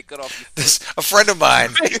good till they cut off your A friend of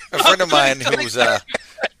mine who's...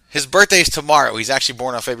 his birthday's tomorrow. He's actually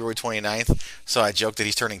born on February 29th, so I joked that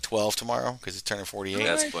he's turning 12 tomorrow because he's turning 48.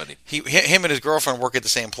 That's funny. Him and his girlfriend work at the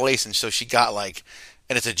same place, and so she got like...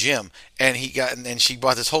 And it's a gym, and she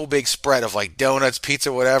bought this whole big spread of like donuts,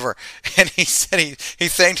 pizza, whatever. And he said he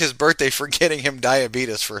thanked his birthday for getting him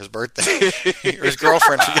diabetes for his birthday, or his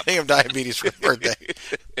girlfriend for getting him diabetes for his birthday.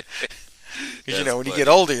 Because when you get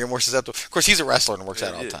older, you're more susceptible. Of course, he's a wrestler and works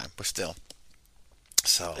out all the time, but still.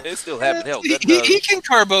 So it still haven't helped. He can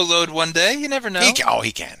carbo load one day. You never know. He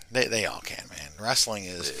can. They all can, man. Wrestling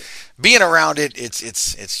is being around it. It's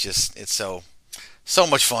just so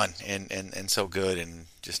much fun and so good and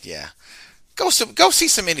just go see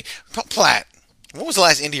some indie. Platt, when was the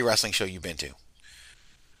last indie wrestling show you've been to?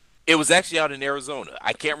 It was actually out in Arizona.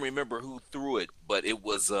 I can't remember who threw it, but it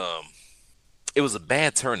was a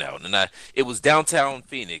bad turnout, and it was downtown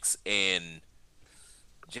Phoenix, and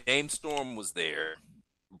James Storm was there,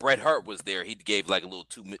 Bret Hart was there. He gave like a little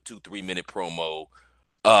 2-3 minute promo.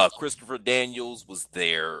 Christopher Daniels was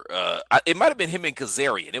there. It might have been him and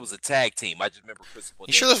Kazarian. It was a tag team. I just remember Christopher.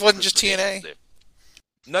 You sure this wasn't just TNA?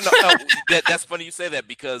 No. That's funny you say that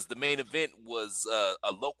because the main event was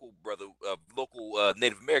a local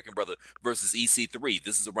Native American brother versus EC3.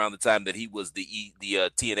 This is around the time that he was the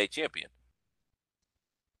TNA champion,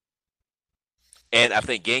 and I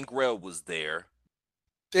think Gangrel was there.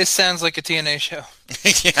 This sounds like a TNA show.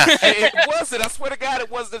 It wasn't. I swear to God, it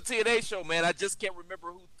wasn't a TNA show, man. I just can't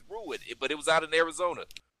remember who threw it, but it was out in Arizona.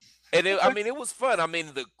 And it was fun. I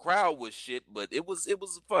mean, the crowd was shit, but it was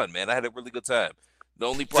fun, man. I had a really good time. The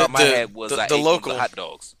only problem I had was I ate the hot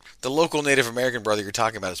dogs. The local Native American brother you're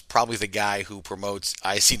talking about is probably the guy who promotes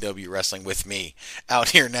ICW wrestling with me out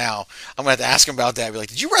here now. I'm going to have to ask him about that. Be like,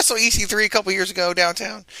 did you wrestle EC3 a couple years ago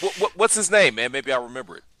downtown? What's his name, man? Maybe I'll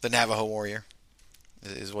remember it. The Navajo Warrior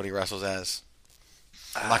is what he wrestles as.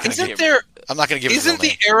 I'm not going to give his real name.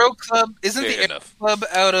 The Aero Club Club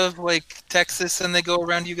out of like Texas and they go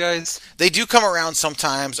around you guys? They do come around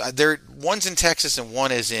sometimes. One's in Texas and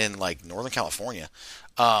one is in like Northern California.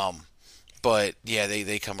 But yeah,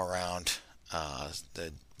 they come around.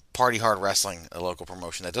 The Party Hard Wrestling, a local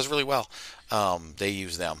promotion that does really well. They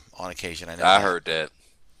use them on occasion. I heard that.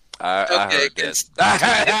 I heard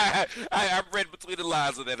that. I read between the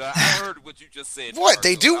lines of that. I heard what you just said. What?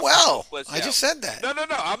 They do well. I just said that. No.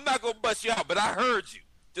 I'm not going to bust you out, but I heard you.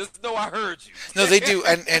 Just know I heard you. No, they do,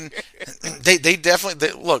 and they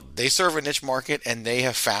definitely look. They serve a niche market, and they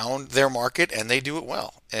have found their market, and they do it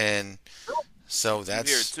well. And so that's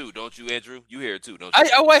you hear it too, don't you, Andrew? You hear it too, don't you?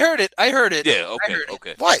 I heard it. Yeah.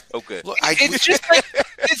 Okay. What? Okay. Look,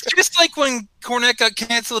 it's just like when Cornette got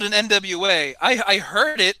canceled in NWA. I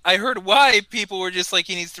heard it. I heard why people were just like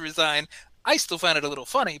he needs to resign. I still find it a little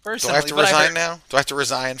funny personally. Do I have to resign now? Do I have to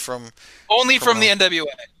resign from? Only from the NWA.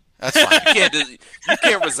 That's fine. You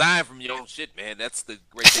can't resign from your own shit, man. That's the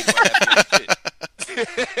great thing about having your own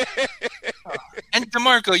shit. And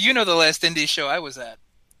DeMarco, you know the last indie show I was at.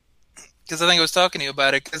 Because I think I was talking to you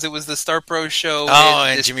about it, because it was the Star Pro show. Oh,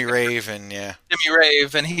 and Jimmy Rave, and yeah. Jimmy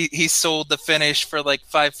Rave, and he sold the finish for like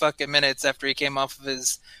 5 fucking minutes after he came off of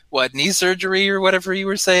his, knee surgery or whatever you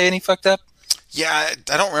were saying he fucked up? Yeah,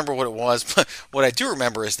 I don't remember what it was, but what I do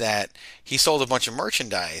remember is that he sold a bunch of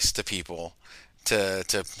merchandise to people to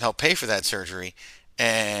help pay for that surgery,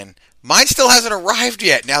 and mine still hasn't arrived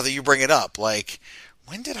yet now that you bring it up. Like,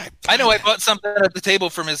 when did I buy I know that? I bought something at the table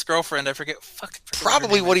from his girlfriend. I forget.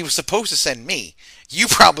 Probably what he was supposed to send me. You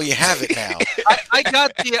probably have it now. I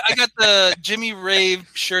got the Jimmy Rave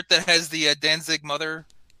shirt that has the Danzig Mother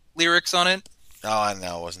lyrics on it. Oh,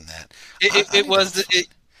 no, it wasn't that.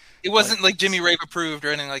 It wasn't like Jimmy Rave approved or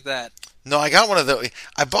anything like that. No, I got one of those.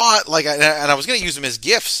 I bought, and I was going to use them as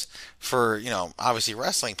gifts for, obviously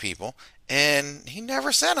wrestling people, and he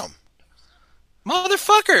never sent them.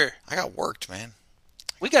 Motherfucker! I got worked, man.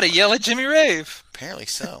 We got to yell at Jimmy Rave. Apparently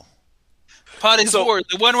so. Pot is Ward,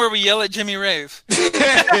 the one where we yell at Jimmy Rave.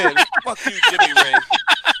 Fuck you, Jimmy Rave.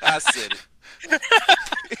 I said it.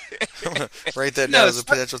 I'm going to write that down as a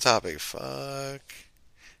potential topic. Fuck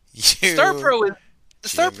you.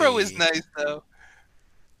 Star Pro is nice, though.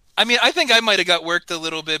 I mean, I think I might have got worked a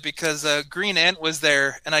little bit because Green Ant was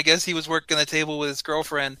there, and I guess he was working the table with his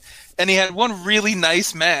girlfriend, and he had one really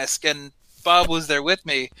nice mask, and Bob was there with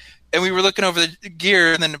me, and we were looking over the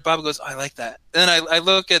gear, and then Bob goes, I like that. And then I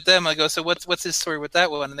look at them, I go, so what's his story with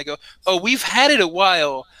that one? And they go, oh, we've had it a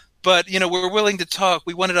while, but, we're willing to talk.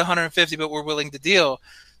 We wanted 150, but we're willing to deal.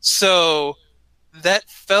 So that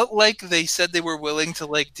felt like they said they were willing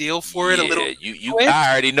to deal for it a little. I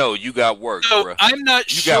already know you got work. So bro. I'm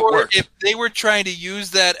not You got sure work. if they were trying to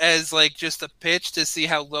use that as just a pitch to see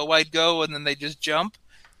how low I'd go, and then they just jump,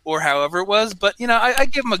 or however it was. But I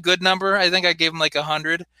give them a good number. I think I gave him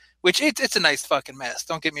 100, which it's a nice fucking mess.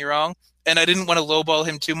 Don't get me wrong. And I didn't want to lowball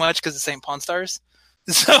him too much because it's St. Pawn Stars.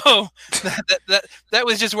 So that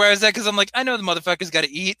was just where I was at, because I'm I know the motherfucker's got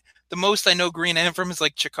to eat. The most I know Green Ant from is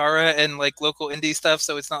Chikara and local indie stuff,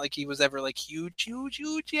 so it's not like he was ever huge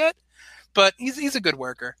yet. But he's a good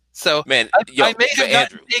worker. So Man, I may have Andrew.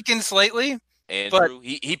 gotten taken slightly. Andrew,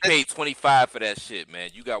 he paid $25 for that shit,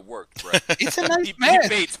 man. You got work, bro. It's a nice he mask.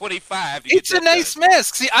 paid $25. It's a nice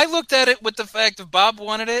mask. See, I looked at it with the fact of Bob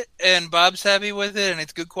wanted it, and Bob's happy with it, and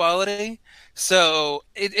it's good quality. So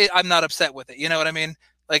I'm not upset with it. You know what I mean?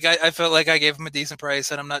 I felt like I gave him a decent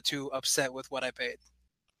price, and I'm not too upset with what I paid.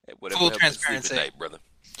 Hey, whatever Full happens, sleep transparency. at night, brother.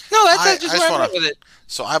 No, that's just where I'm at with it.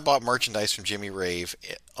 So I bought merchandise from Jimmy Rave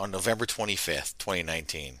on November 25th,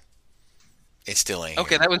 2019. It still ain't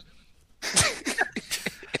Okay, here. that was.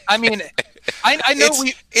 I mean, I know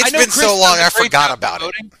It's I know been Chris so long, does a I great forgot job about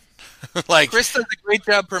promoting. it. Chris does a great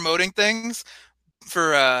job promoting things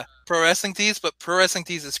for Pro Wrestling Tees, but Pro Wrestling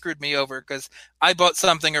Tees has screwed me over because I bought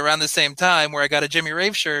something around the same time where I got a Jimmy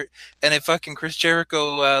Rave shirt and a fucking Chris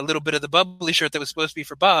Jericho little bit of the bubbly shirt that was supposed to be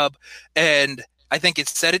for Bob, and I think it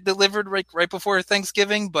said it delivered right before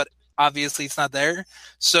Thanksgiving, but obviously it's not there.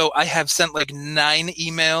 So I have sent 9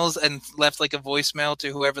 emails and left a voicemail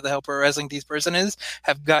to whoever the hell Pro Wrestling Tees person is,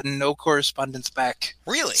 have gotten no correspondence back.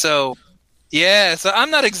 Really? So yeah, so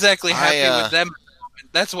I'm not exactly happy with them at the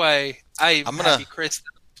moment. That's why I'm happy Chris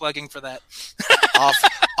plugging for that.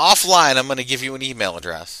 Offline, I'm going to give you an email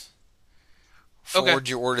address. Forward Okay.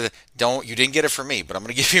 your order. You didn't get it from me, but I'm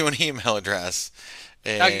going to give you an email address.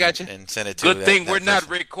 And, I got you. And send it to Good that- thing that we're not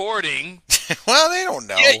person. recording. Well, they don't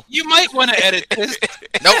know. Yeah, you might want to edit this.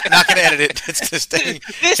 Nope, not going to edit it. It's going to stay.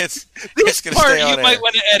 It's going to part stay on you air. might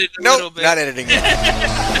want to edit a Nope, little bit. not editing it.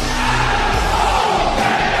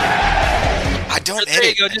 I don't There you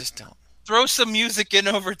edit. go, I just don't. Throw some music in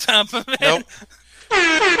over top of it. Nope.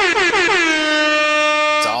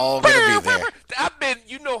 It's all going to be there.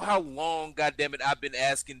 You know how long, goddammit, I've been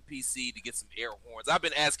asking PC to get some air horns. I've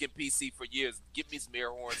been asking PC for years, give me some air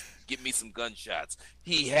horns, give me some gunshots.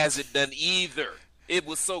 He hasn't done either. It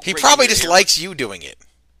was so He great probably to just hear. likes you doing it.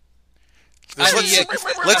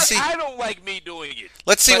 Let's see. I don't like me doing it.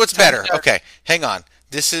 Let's see But what's better. Tyler- Okay, hang on.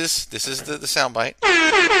 This is the soundbite,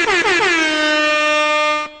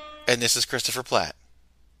 and this is Christopher Platt.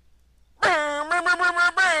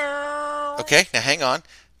 Okay, now hang on.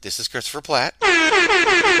 This is Christopher Platt,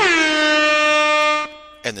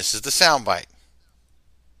 and this is the soundbite.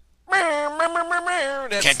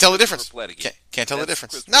 Can't tell the difference. Can't tell the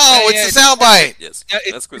difference. No, it's the soundbite. Yes, Yeah,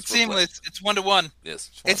 that's it's Christopher seamless. It's 1-to-1. Yes,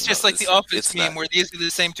 It's just like the Office meme where these are the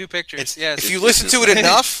same two pictures. Yes. If you listen to it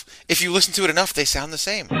enough, they sound the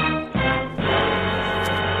same.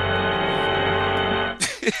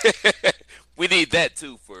 We need that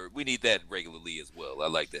too. We need that regularly as well. I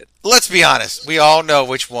like that. Let's be honest. We all know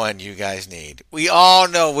which one you guys need. We all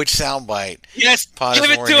know which soundbite. Yes, Potter's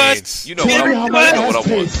give it More to needs. us. You know what I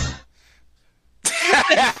want.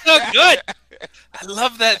 So good. I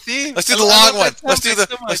love that theme. Let's do I the love long one. that Let's do the.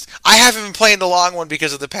 soundbite so much. I haven't been playing the long one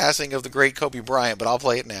because of the passing of the great Kobe Bryant, but I'll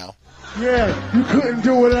play it now. Yeah, you couldn't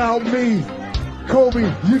do without me. Kobe,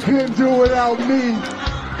 you couldn't do without me.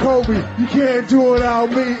 Kobe, you can't do without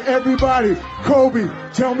me. Everybody, Kobe,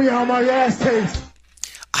 tell me how my ass tastes.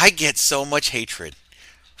 I get so much hatred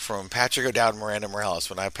from Patrick O'Dowd and Miranda Morales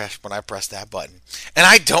when I press that button, and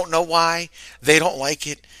I don't know why they don't like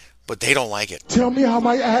it, but they don't like it, Tell me how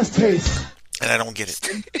my ass tastes. and I don't get it.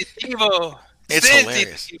 Evo. It's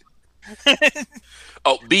hilarious.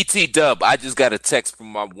 Oh, BT Dub, I just got a text from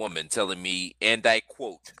my woman telling me, and I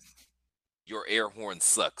quote, "Your air horn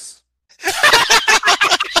sucks."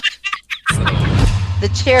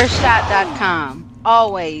 TheChairShot.com.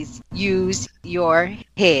 Always use your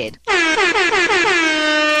head.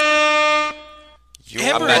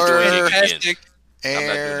 Your I'm not doing it again.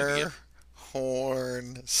 air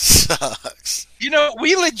horn sucks. You know,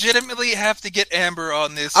 we legitimately have to get Amber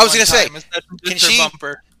on this. I was going to say, can she?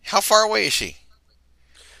 Bumper. How far away is she?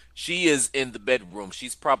 She is in the bedroom.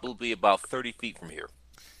 She's probably about 30 feet from here.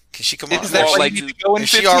 Can she come on? Is that why you need to go in Is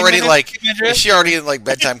she 15 already minutes? is she already in like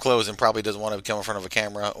bedtime clothes and probably doesn't want to come in front of a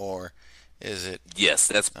camera, or is it? Yes,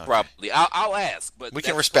 that's probably. I'll ask, but We can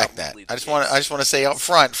that's respect that. probably I the just want to say up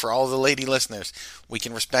front for all the lady listeners, we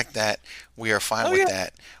can respect that. We are fine with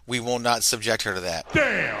that. We will not subject her to that.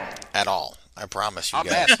 Damn. At all. I promise you I'm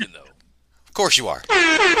guys. asking though. Of course you are.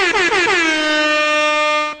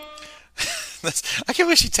 I can't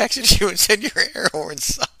believe she texted you and said your air horn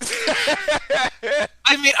sucks.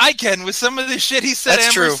 I mean, I can. With some of the shit he said,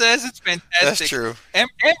 That's Amber true. says, it's fantastic. That's true.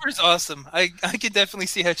 Amber's awesome. I can definitely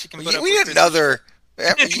see how she can put up We with need this. another.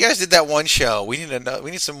 You guys did that one show. We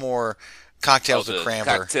need some more cocktails with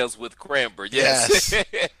cranberry. Cocktails with cranberry. Yes.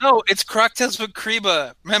 No, it's Cocktails with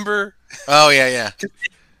Kreba. Remember? Oh yeah.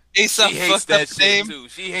 Aesop She hates fucked up that the shit name. too.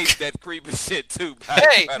 She hates that creepy shit too.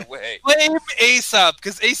 Hey, by the way. blame Aesop,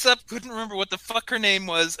 because Aesop couldn't remember what the fuck her name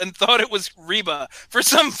was and thought it was Reba. For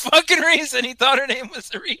some fucking reason, he thought her name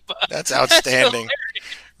was Reba. That's outstanding.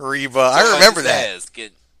 Reba. I Somebody remember that. says,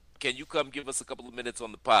 Can you come give us a couple of minutes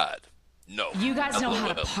on the pod? No. You guys know how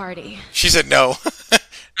to LOL. party. She said no. Nope.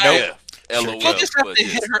 Yeah. LOL. We'll just have but to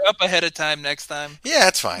yes. hit her up ahead of time next time. Yeah,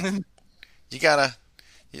 that's fine. You gotta.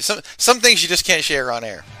 Some things you just can't share on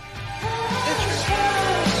air.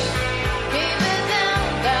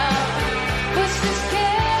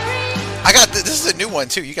 I got this is a new one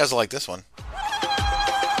too. You guys will like this one.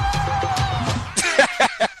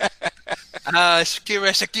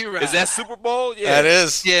 Shakira. Is that Super Bowl? Yeah. That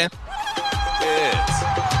is. Yeah. Yes.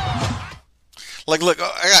 Like, look,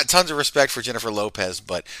 I got tons of respect for Jennifer Lopez,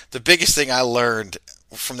 but the biggest thing I learned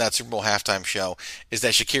from that Super Bowl halftime show is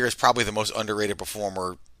that Shakira is probably the most underrated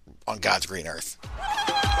performer on God's green earth.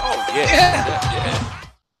 Oh yeah.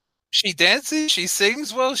 She dances, she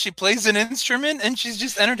sings well, she plays an instrument, and she's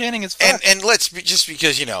just entertaining as fuck. And let's be, just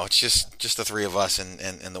because it's just the three of us and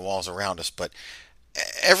the walls around us, but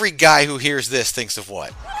every guy who hears this thinks of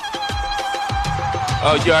what?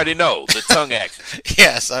 Oh, you already know the tongue action.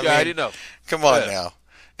 Yes, I you mean, already know. Come on now.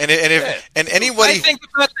 And anybody I think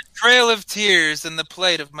about the Trail of Tears and the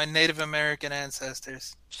plight of my Native American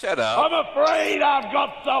ancestors. Shut up. I'm afraid I've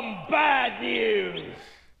got some bad news.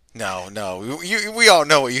 No, we all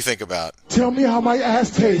know what you think about. Tell me how my ass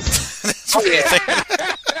tastes. That's what you think.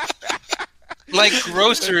 Like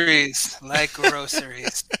groceries. Like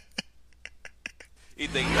groceries. You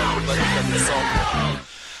think that's song?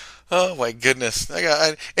 Oh my goodness!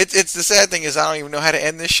 It's the sad thing is I don't even know how to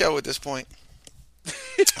end this show at this point.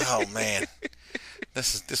 Oh man,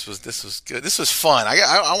 this was good. This was fun.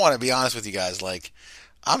 I want to be honest with you guys. Like,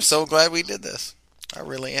 I'm so glad we did this. I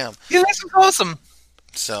really am. Yeah, this is awesome.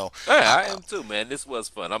 So I am too, man. This was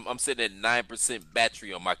fun. I'm sitting at 9%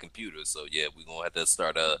 battery on my computer, so yeah, we're gonna have to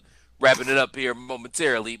start wrapping it up here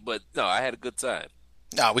momentarily. But no, I had a good time.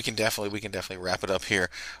 No, we can definitely wrap it up here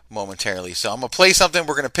momentarily. So I'm gonna play something.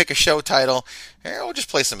 We're gonna pick a show title. Here, we'll just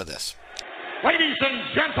play some of this. Ladies and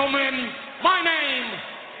gentlemen, my name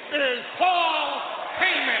is Paul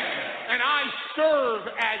Heyman, and I serve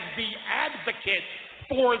as the advocate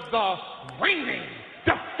for the reigning,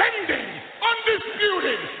 defending,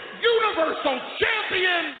 undisputed Universal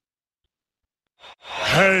Champion.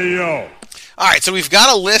 Hey, yo. All right, so we've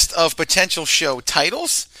got a list of potential show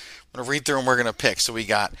titles. I'm going to read through them. We're going to pick. So we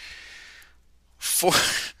got 4.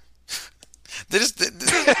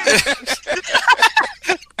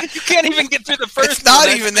 You can't even get through the first. It's not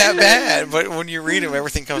one. even that bad, but when you read them,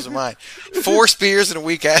 everything comes to mind. 4 spears and a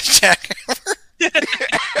weak ass jackhammer.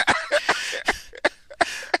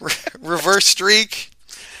 Reverse streak.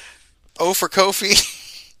 O for Kofi.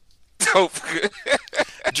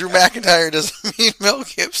 Drew McIntyre doesn't mean Mel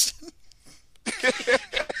Gibson.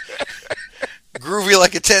 Groovy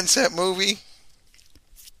like a 10-cent movie.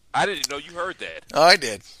 I didn't know you heard that. Oh, I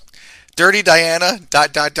did. Dirty Diana. ...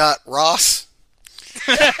 Ross.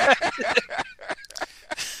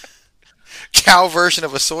 Cow version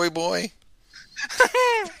of a soy boy.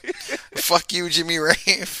 Fuck you, Jimmy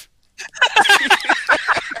Rave.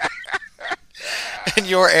 And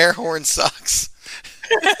your air horn sucks.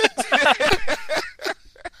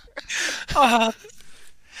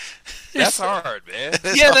 That's hard, man.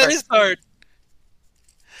 That is hard.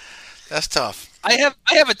 That's tough. I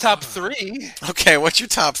have a top 3. Okay, what's your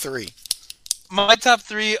top 3? My top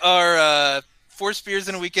 3 are 4 spears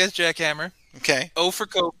and a weak ass jackhammer. Okay. O for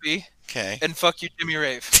Kofi. Okay. And fuck you, Jimmy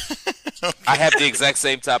Rave. I have the exact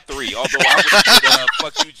same top 3. Although I would have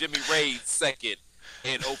put fuck you, Jimmy Rave second,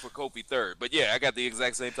 and O for Kofi third. But yeah, I got the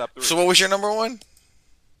exact same top 3. So what was your number 1?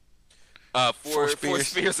 Four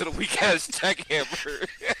spears and a weak ass jackhammer.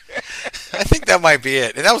 I think that might be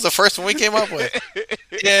it. And that was the first one we came up with.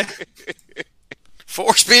 Yeah.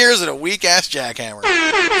 4 spears and a weak ass jackhammer.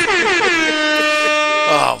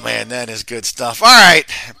 Oh man, that is good stuff. All right,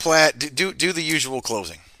 Platt, do the usual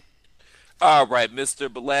closing. All right, Mr.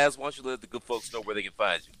 Belaz, why don't you let the good folks know where they can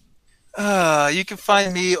find you? You can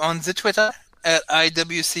find me on the Twitter at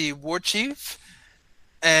IWC Warchief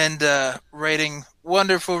and writing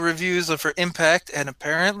wonderful reviews for Impact and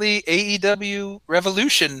apparently AEW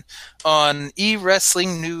Revolution on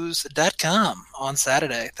eWrestlingNews.com on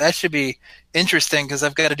Saturday. That should be interesting because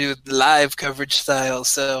I've got to do live coverage style.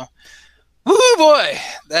 So, woo boy,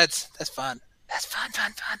 that's fun. That's fun.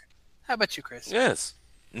 How about you, Chris? Yes.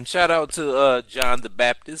 And shout out to John the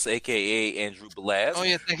Baptist, a.k.a. Andrew Belaz. Oh,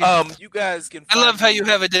 yeah, thank you. You guys can I love how you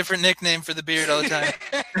have a different nickname for the beard all the time.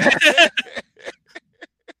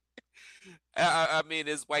 I mean,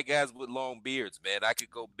 it's white guys with long beards, man. I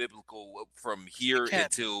could go biblical from here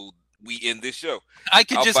until we end this show. I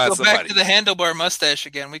could I'll just find go back somebody. to the handlebar mustache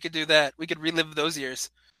again. We could do that. We could relive those years.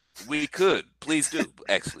 We could. Please do,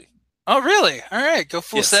 actually. Oh, really? All right. Go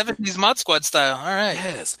full Yes. 70s Mod Squad style. All right.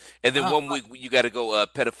 Yes. And then 1 week, you got to go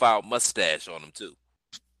pedophile mustache on them, too.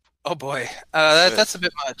 Oh, boy. That's a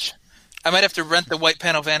bit much. I might have to rent the white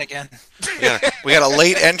panel van again. We got a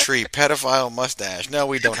late entry pedophile mustache. No,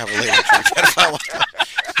 we don't have a late entry pedophile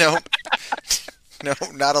mustache. No,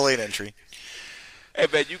 not a late entry. Hey,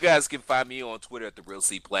 man, you guys can find me on Twitter at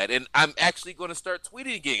 @TheRealCPlatt, and I'm actually going to start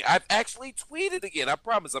tweeting again. I've actually tweeted again. I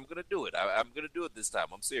promise I'm going to do it. I'm going to do it this time.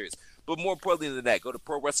 I'm serious. But more importantly than that, go to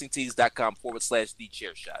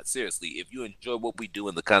ProWrestlingTees.com/TheChairShot. Seriously, if you enjoy what we do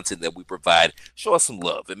and the content that we provide, show us some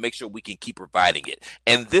love and make sure we can keep providing it.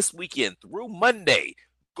 And this weekend through Monday,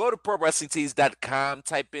 go to ProWrestlingTees.com,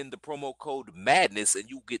 type in the promo code MADNESS, and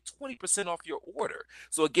you'll get 20% off your order.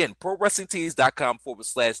 So again,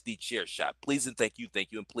 ProWrestlingTees.com/TheChairShot. Please and thank you,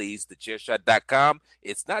 and please, TheChairShot.com.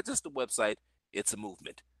 It's not just a website, it's a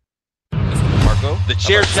movement. Mr. DeMarco,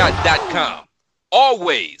 TheChairShot.com.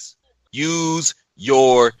 Always use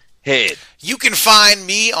your head. You can find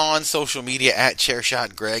me on social media at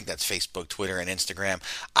ChairShotGreg. That's Facebook, Twitter, and Instagram.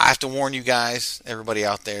 I have to warn you guys, everybody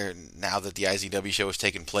out there, now that the IZW show has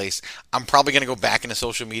taken place, I'm probably going to go back into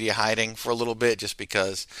social media hiding for a little bit just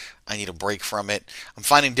because I need a break from it. I'm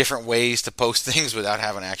finding different ways to post things without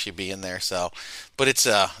having to actually be in there. So, but it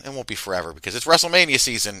won't be forever because it's WrestleMania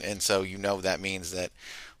season, and so that means that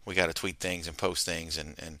we got to tweet things and post things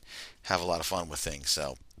and have a lot of fun with things.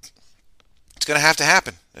 So it's gonna have to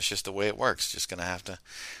happen. That's just the way it works. Just gonna have to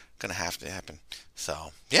happen.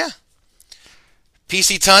 So yeah.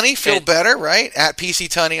 PC Tunney, feel better, right? At PC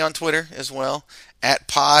Tunney on Twitter as well. At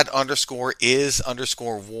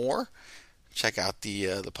pod_is_war. Check out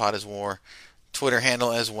the Pod is War Twitter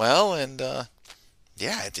handle as well. And this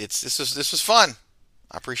was fun.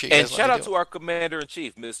 I appreciate it. And shout out to our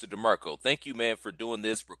Commander-in-Chief, Mr. DeMarco. Thank you, man, for doing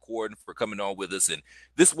this, recording, for coming on with us. And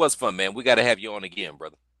this was fun, man. We got to have you on again,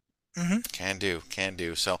 brother. Mm-hmm. Can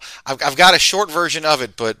do. So I've got a short version of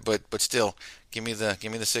it, but still, give me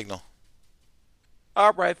the signal.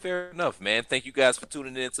 All right, fair enough, man. Thank you guys for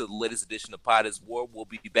tuning in to the latest edition of Pod is War. We'll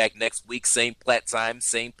be back next week, same Platt time,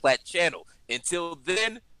 same Platt channel. Until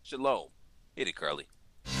then, shalom. Hit it, Curly.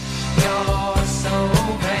 You're so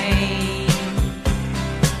vain.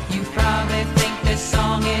 You probably think this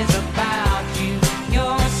song is about you.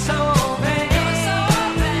 You're so vain.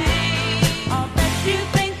 I'll bet you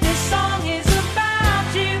think this song is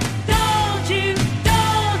about you. Don't you? Don't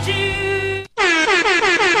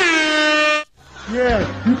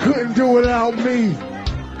you couldn't do without me.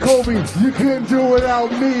 Kobe, you couldn't do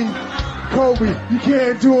without me. Kobe, you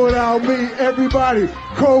can't do without me. Everybody,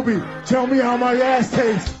 Kobe, tell me how my ass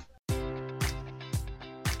tastes.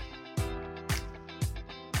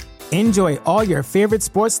 Enjoy all your favorite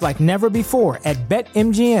sports like never before at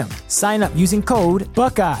BetMGM. Sign up using code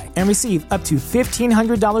Buckeye and receive up to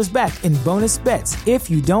 $1,500 back in bonus bets if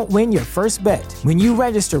you don't win your first bet. When you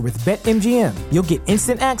register with BetMGM, you'll get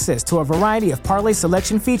instant access to a variety of parlay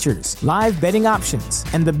selection features, live betting options,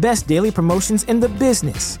 and the best daily promotions in the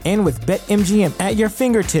business. And with BetMGM at your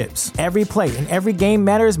fingertips, every play and every game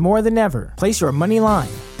matters more than ever. Place your money line,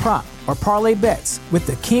 prop, or parlay bets with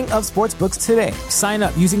the king of sportsbooks today. Sign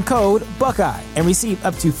up using code Buckeye and receive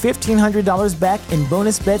up to $1,500 back in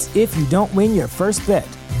bonus bets if you don't win your first bet.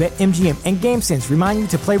 BetMGM and GameSense remind you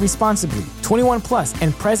to play responsibly. 21 plus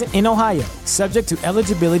and present in Ohio, subject to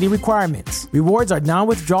eligibility requirements. Rewards are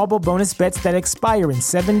non-withdrawable bonus bets that expire in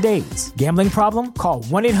 7 days. Gambling problem? Call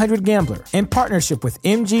 1-800-GAMBLER. In partnership with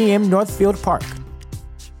MGM Northfield Park.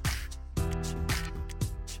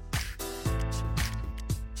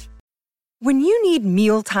 When you need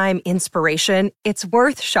mealtime inspiration, it's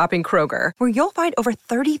worth shopping Kroger, where you'll find over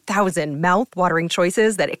 30,000 mouth-watering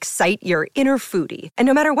choices that excite your inner foodie. And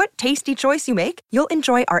no matter what tasty choice you make, you'll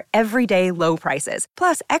enjoy our everyday low prices,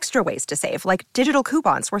 plus extra ways to save, like digital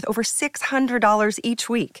coupons worth over $600 each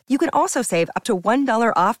week. You can also save up to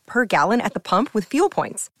 $1 off per gallon at the pump with fuel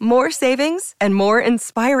points. More savings and more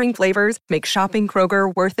inspiring flavors make shopping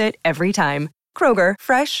Kroger worth it every time. Kroger,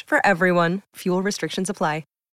 fresh for everyone. Fuel restrictions apply.